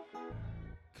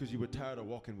because you were tired of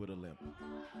walking with a limp.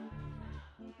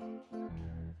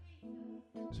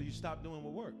 So you stopped doing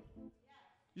what worked.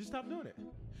 You stopped doing it.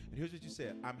 And here's what you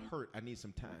said. I'm hurt. I need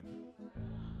some time.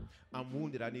 I'm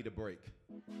wounded. I need a break.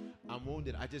 I'm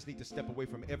wounded. I just need to step away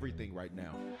from everything right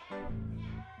now.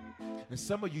 And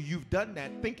some of you, you've done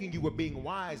that thinking you were being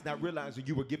wise, not realizing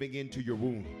you were giving in to your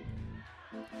wound.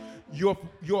 Your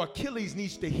Achilles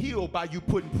needs to heal by you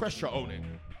putting pressure on it.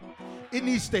 It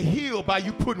needs to heal by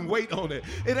you putting weight on it.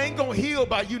 It ain't going to heal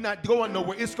by you not going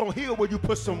nowhere. It's going to heal when you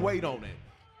put some weight on it.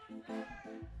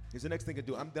 Here's the next thing to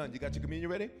do. I'm done. You got your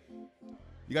communion ready?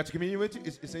 You got your communion with you?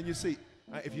 It's in your seat.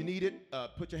 Right, if you need it,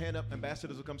 put your hand up.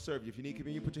 Ambassadors will come serve you. If you need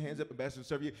communion, put your hands up. Ambassadors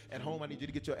will serve you. At home, I need you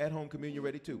to get your at-home communion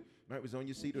ready too. Right, it was on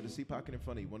your seat or the seat pocket in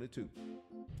front of you. 1 or 2.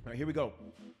 All right, here we go.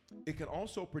 It can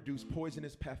also produce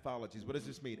poisonous pathologies. What does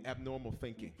this mean? Abnormal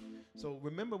thinking. So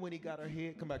remember when he got her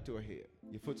head? Come back to her head.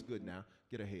 Your foot's good now.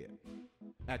 Get her head.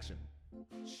 Action.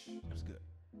 That's good.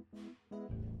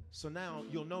 So now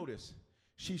you'll notice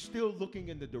she's still looking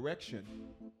in the direction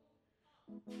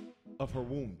of her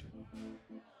wound.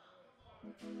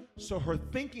 So her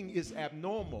thinking is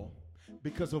abnormal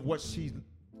because of what she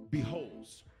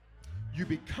beholds. You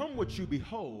become what you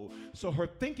behold. So her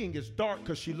thinking is dark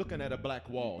because she's looking at a black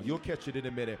wall. You'll catch it in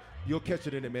a minute. You'll catch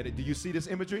it in a minute. Do you see this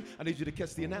imagery? I need you to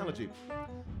catch the analogy.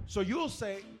 So you'll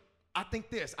say, I think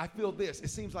this, I feel this, it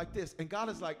seems like this. And God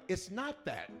is like, it's not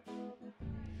that.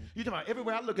 You're talking about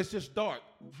everywhere I look, it's just dark.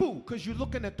 Boo, because you're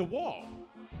looking at the wall.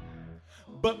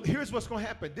 But here's what's going to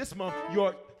happen. This month,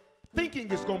 your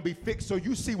thinking is going to be fixed so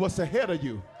you see what's ahead of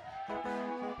you.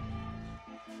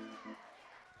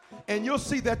 And you'll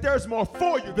see that there's more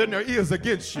for you than there is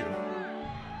against you.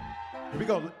 Here we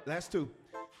go. Last two.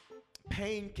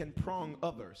 Pain can prong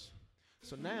others.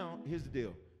 So now, here's the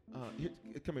deal.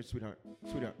 Come here, sweetheart.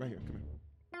 Sweetheart, right here. Come here.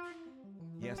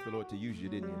 You asked the Lord to use you,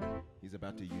 didn't you? He's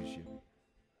about to use you.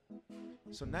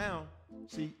 So now,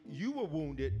 see, you were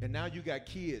wounded, and now you got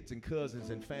kids and cousins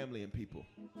and family and people.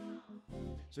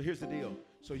 So here's the deal.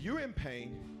 So you're in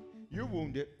pain, you're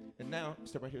wounded, and now,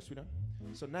 step right here, sweetheart.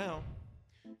 So now,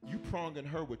 you pronging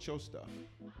her with your stuff.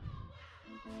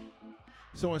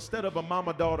 So instead of a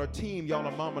mama-daughter team, y'all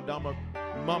are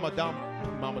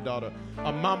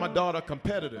mama-daughter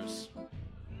competitors.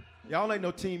 Y'all ain't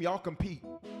no team, y'all compete.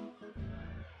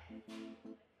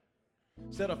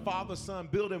 Instead of father-son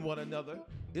building one another,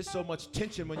 there's so much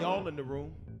tension when y'all in the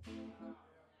room.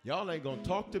 Y'all ain't gonna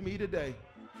talk to me today.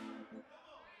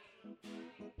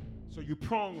 So you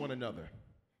prong one another.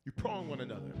 You prong one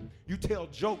another. You tell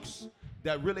jokes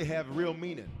that really have real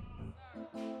meaning.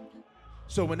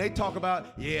 So when they talk about,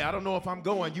 yeah, I don't know if I'm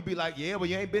going, you be like, yeah, well,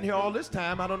 you ain't been here all this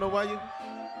time. I don't know why you.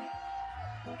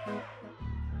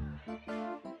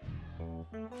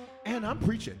 And I'm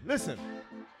preaching. Listen.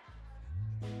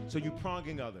 So you're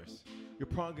pronging others. You're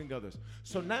pronging others.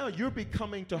 So now you're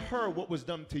becoming to her what was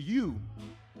done to you.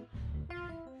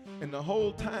 And the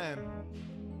whole time,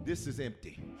 this is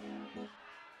empty.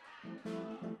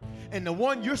 And the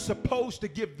one you're supposed to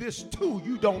give this to,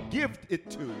 you don't give it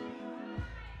to.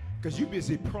 Because you're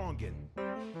busy pronging.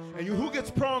 And who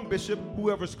gets pronged, Bishop?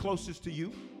 Whoever's closest to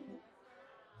you.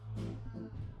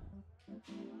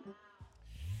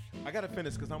 I got to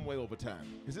finish because I'm way over time.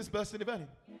 Is this blessed anybody?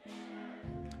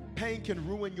 Pain can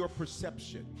ruin your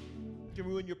perception. It can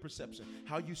ruin your perception.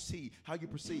 How you see, how you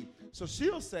perceive. So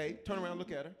she'll say, turn around,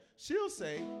 look at her. She'll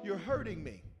say, you're hurting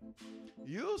me.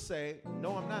 You'll say,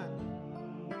 no, I'm not.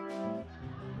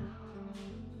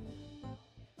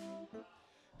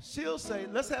 She'll say,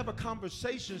 let's have a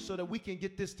conversation so that we can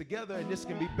get this together and this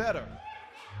can be better.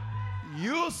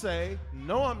 You'll say,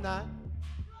 no, I'm not.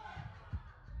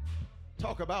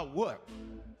 Talk about what?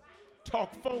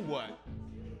 Talk for what?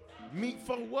 Meet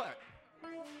for what?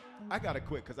 I got to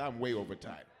quit because I'm way over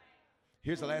time.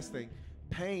 Here's the last thing.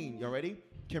 Pain, you ready?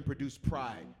 Can produce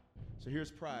pride. So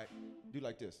here's pride. Do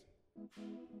like this.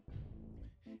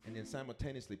 And then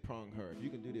simultaneously prong her. If you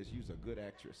can do this, you're a good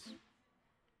actress.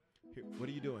 Here, what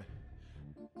are you doing?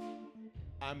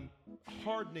 I'm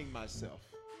hardening myself.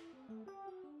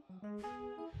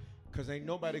 Because ain't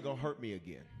nobody going to hurt me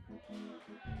again.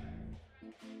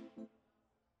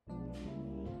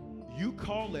 You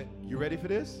call it, you ready for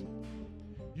this?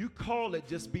 You call it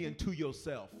just being to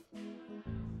yourself.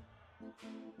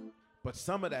 But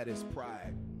some of that is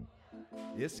pride.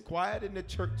 It's quiet in the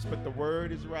church, but the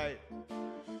word is right.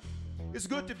 It's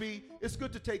good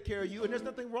to take care of you, and there's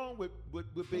nothing wrong with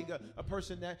being a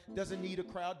person that doesn't need a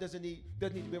crowd, doesn't need to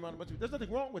be around a bunch of people. There's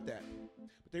nothing wrong with that.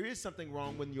 But there is something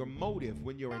wrong when your motive,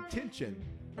 when your intention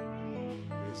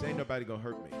is ain't nobody gonna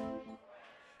hurt me.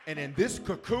 And in this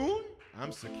cocoon,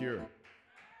 I'm secure.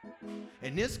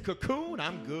 In this cocoon,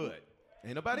 I'm good.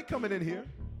 Ain't nobody coming in here.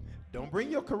 Don't bring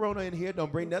your corona in here.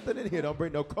 Don't bring nothing in here. Don't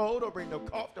bring no cold. Don't bring no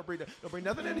cough. Don't bring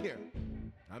nothing in here.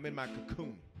 I'm in my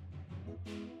cocoon.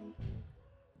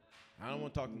 I don't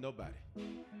want to talk to nobody.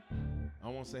 I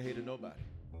don't want to say hey to nobody.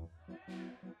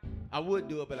 I would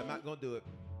do it, but I'm not going to do it.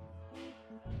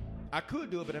 I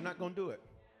could do it, but I'm not going to do it.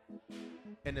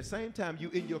 And at the same time, you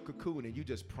in your cocoon and you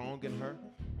just pronging her.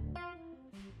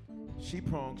 She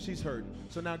prongs, she's hurting.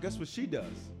 So now guess what she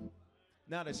does?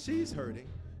 Now that she's hurting,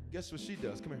 guess what she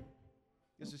does? Come here.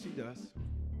 Guess what she does?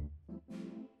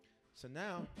 So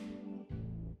now,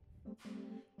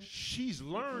 she's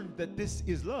learned that this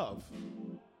is love.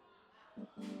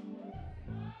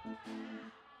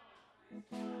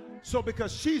 So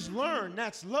because she's learned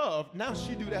that's love, now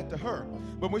she do that to her.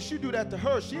 But when she do that to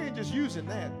her, she ain't just using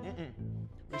that.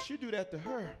 When she do that to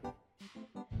her,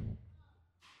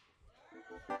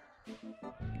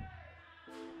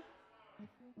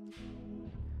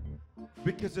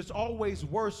 because it's always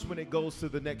worse when it goes to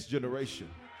the next generation.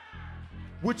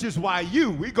 Which is why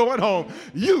we going home,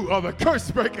 you are the curse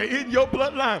breaker in your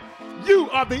bloodline. You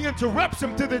are the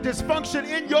interruption to the dysfunction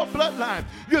in your bloodline.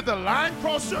 You're the line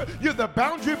crosser, you're the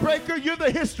boundary breaker, you're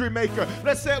the history maker.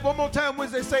 Let's say it one more time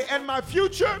when they say, and my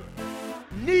future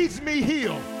needs me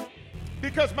healed.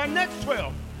 Because my next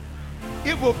 12,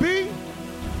 it will be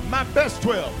my best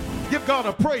 12. Give God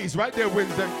a praise right there,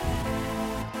 Wednesday.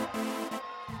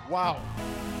 Wow.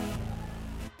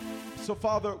 So,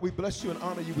 Father, we bless you and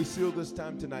honor you. We seal this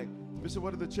time tonight. We said,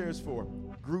 what are the chairs for?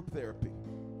 Group therapy.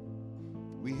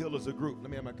 We heal as a group. Let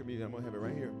me have my communion. I'm going to have it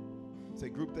right here. Say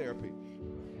group therapy.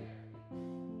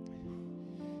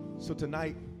 So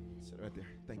tonight, sit right there.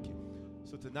 Thank you.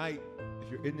 So tonight,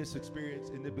 if you're in this experience,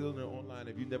 in the building or online,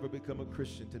 if you've never become a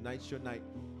Christian, tonight's your night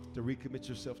to recommit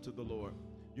yourself to the Lord.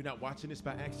 You're not watching this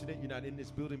by accident. You're not in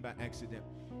this building by accident.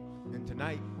 And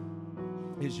tonight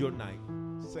is your night.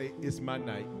 Say, it's my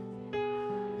night.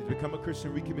 If you become a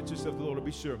Christian, recommit yourself to the Lord.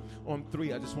 Be sure. On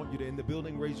 3, I just want you to, in the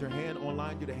building, raise your hand.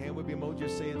 Online, do the hand with the emoji.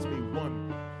 Say it's me.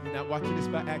 1, you're not watching this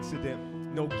by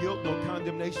accident. No guilt, no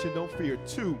condemnation, no fear.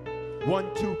 2,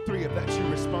 1, 2, 3. If that's you,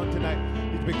 respond tonight.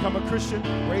 If you become a Christian,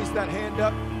 raise that hand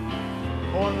up.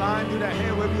 Online, do that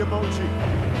hand with the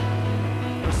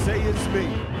emoji. Or say it's me.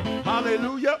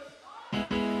 Hallelujah.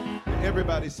 And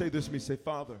everybody say this to me. Say,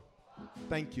 Father,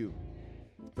 thank you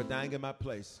for dying in my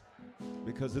place.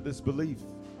 Because of this belief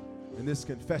and this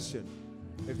confession,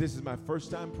 if this is my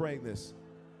first time praying this,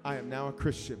 I am now a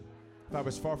Christian. If I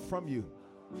was far from you,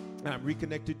 I'm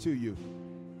reconnected to you.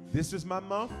 This is my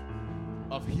month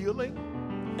of healing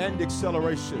and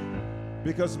acceleration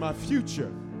because my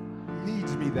future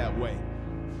needs me that way.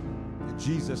 In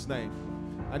Jesus' name,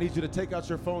 I need you to take out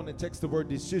your phone and text the word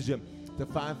decision to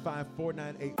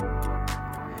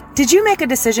 55498. Did you make a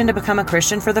decision to become a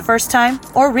Christian for the first time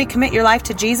or recommit your life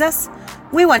to Jesus?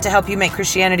 We want to help you make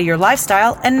Christianity your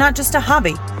lifestyle and not just a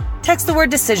hobby. Text the word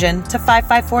decision to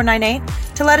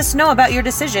 55498 to let us know about your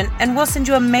decision, and we'll send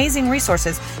you amazing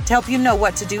resources to help you know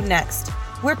what to do next.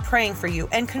 We're praying for you,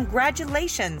 and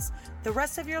congratulations! The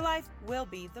rest of your life will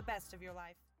be the best of your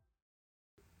life.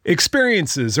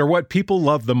 Experiences are what people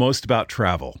love the most about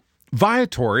travel.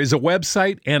 Viator is a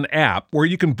website and app where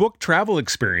you can book travel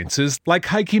experiences like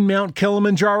hiking Mount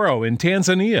Kilimanjaro in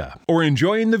Tanzania or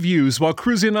enjoying the views while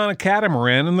cruising on a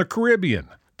catamaran in the Caribbean.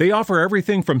 They offer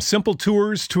everything from simple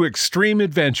tours to extreme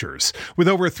adventures. With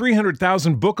over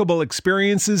 300,000 bookable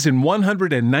experiences in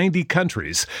 190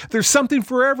 countries, there's something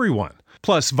for everyone.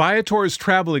 Plus, Viator's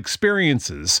travel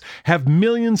experiences have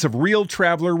millions of real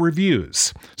traveler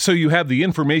reviews, so you have the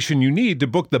information you need to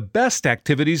book the best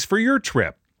activities for your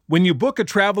trip. When you book a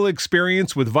travel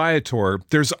experience with Viator,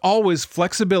 there's always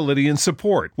flexibility and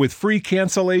support with free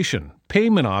cancellation,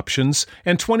 payment options,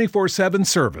 and 24/7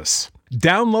 service.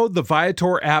 Download the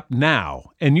Viator app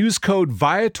now and use code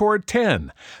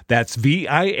Viator10. That's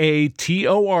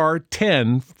Viator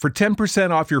 10 for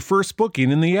 10% off your first booking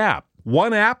in the app.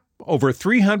 One app, over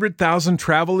 300,000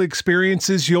 travel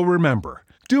experiences you'll remember.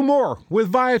 Do more with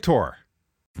Viator.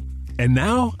 And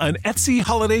now, an Etsy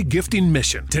holiday gifting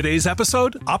mission. Today's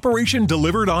episode, Operation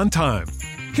Delivered on Time.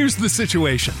 Here's the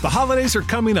situation. The holidays are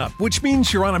coming up, which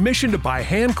means you're on a mission to buy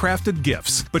handcrafted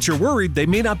gifts, but you're worried they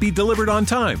may not be delivered on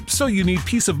time, so you need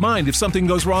peace of mind if something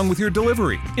goes wrong with your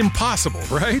delivery. Impossible,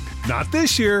 right? Not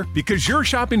this year, because you're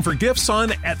shopping for gifts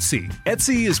on Etsy.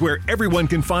 Etsy is where everyone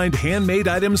can find handmade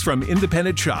items from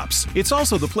independent shops. It's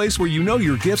also the place where you know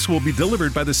your gifts will be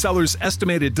delivered by the seller's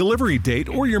estimated delivery date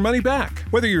or your money back.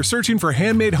 Whether you're searching for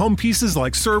handmade home pieces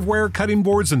like serveware, cutting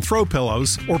boards, and throw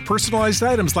pillows, or personalized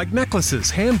items like necklaces,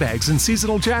 handbags, and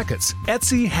seasonal jackets,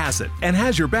 Etsy has it and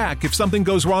has your back if something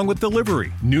goes wrong with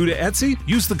delivery. New to Etsy?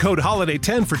 Use the code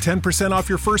HOLIDAY10 for 10% off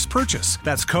your first purchase.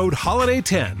 That's code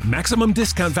HOLIDAY10. Maximum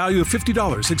discount value of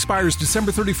 $50. Expires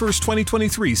December 31st,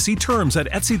 2023. See terms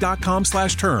at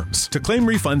etsy.com/terms. To claim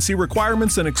refund, see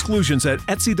requirements and exclusions at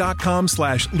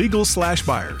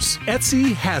etsy.com/legal/buyers.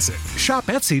 Etsy has it. Shop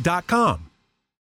Etsy.com.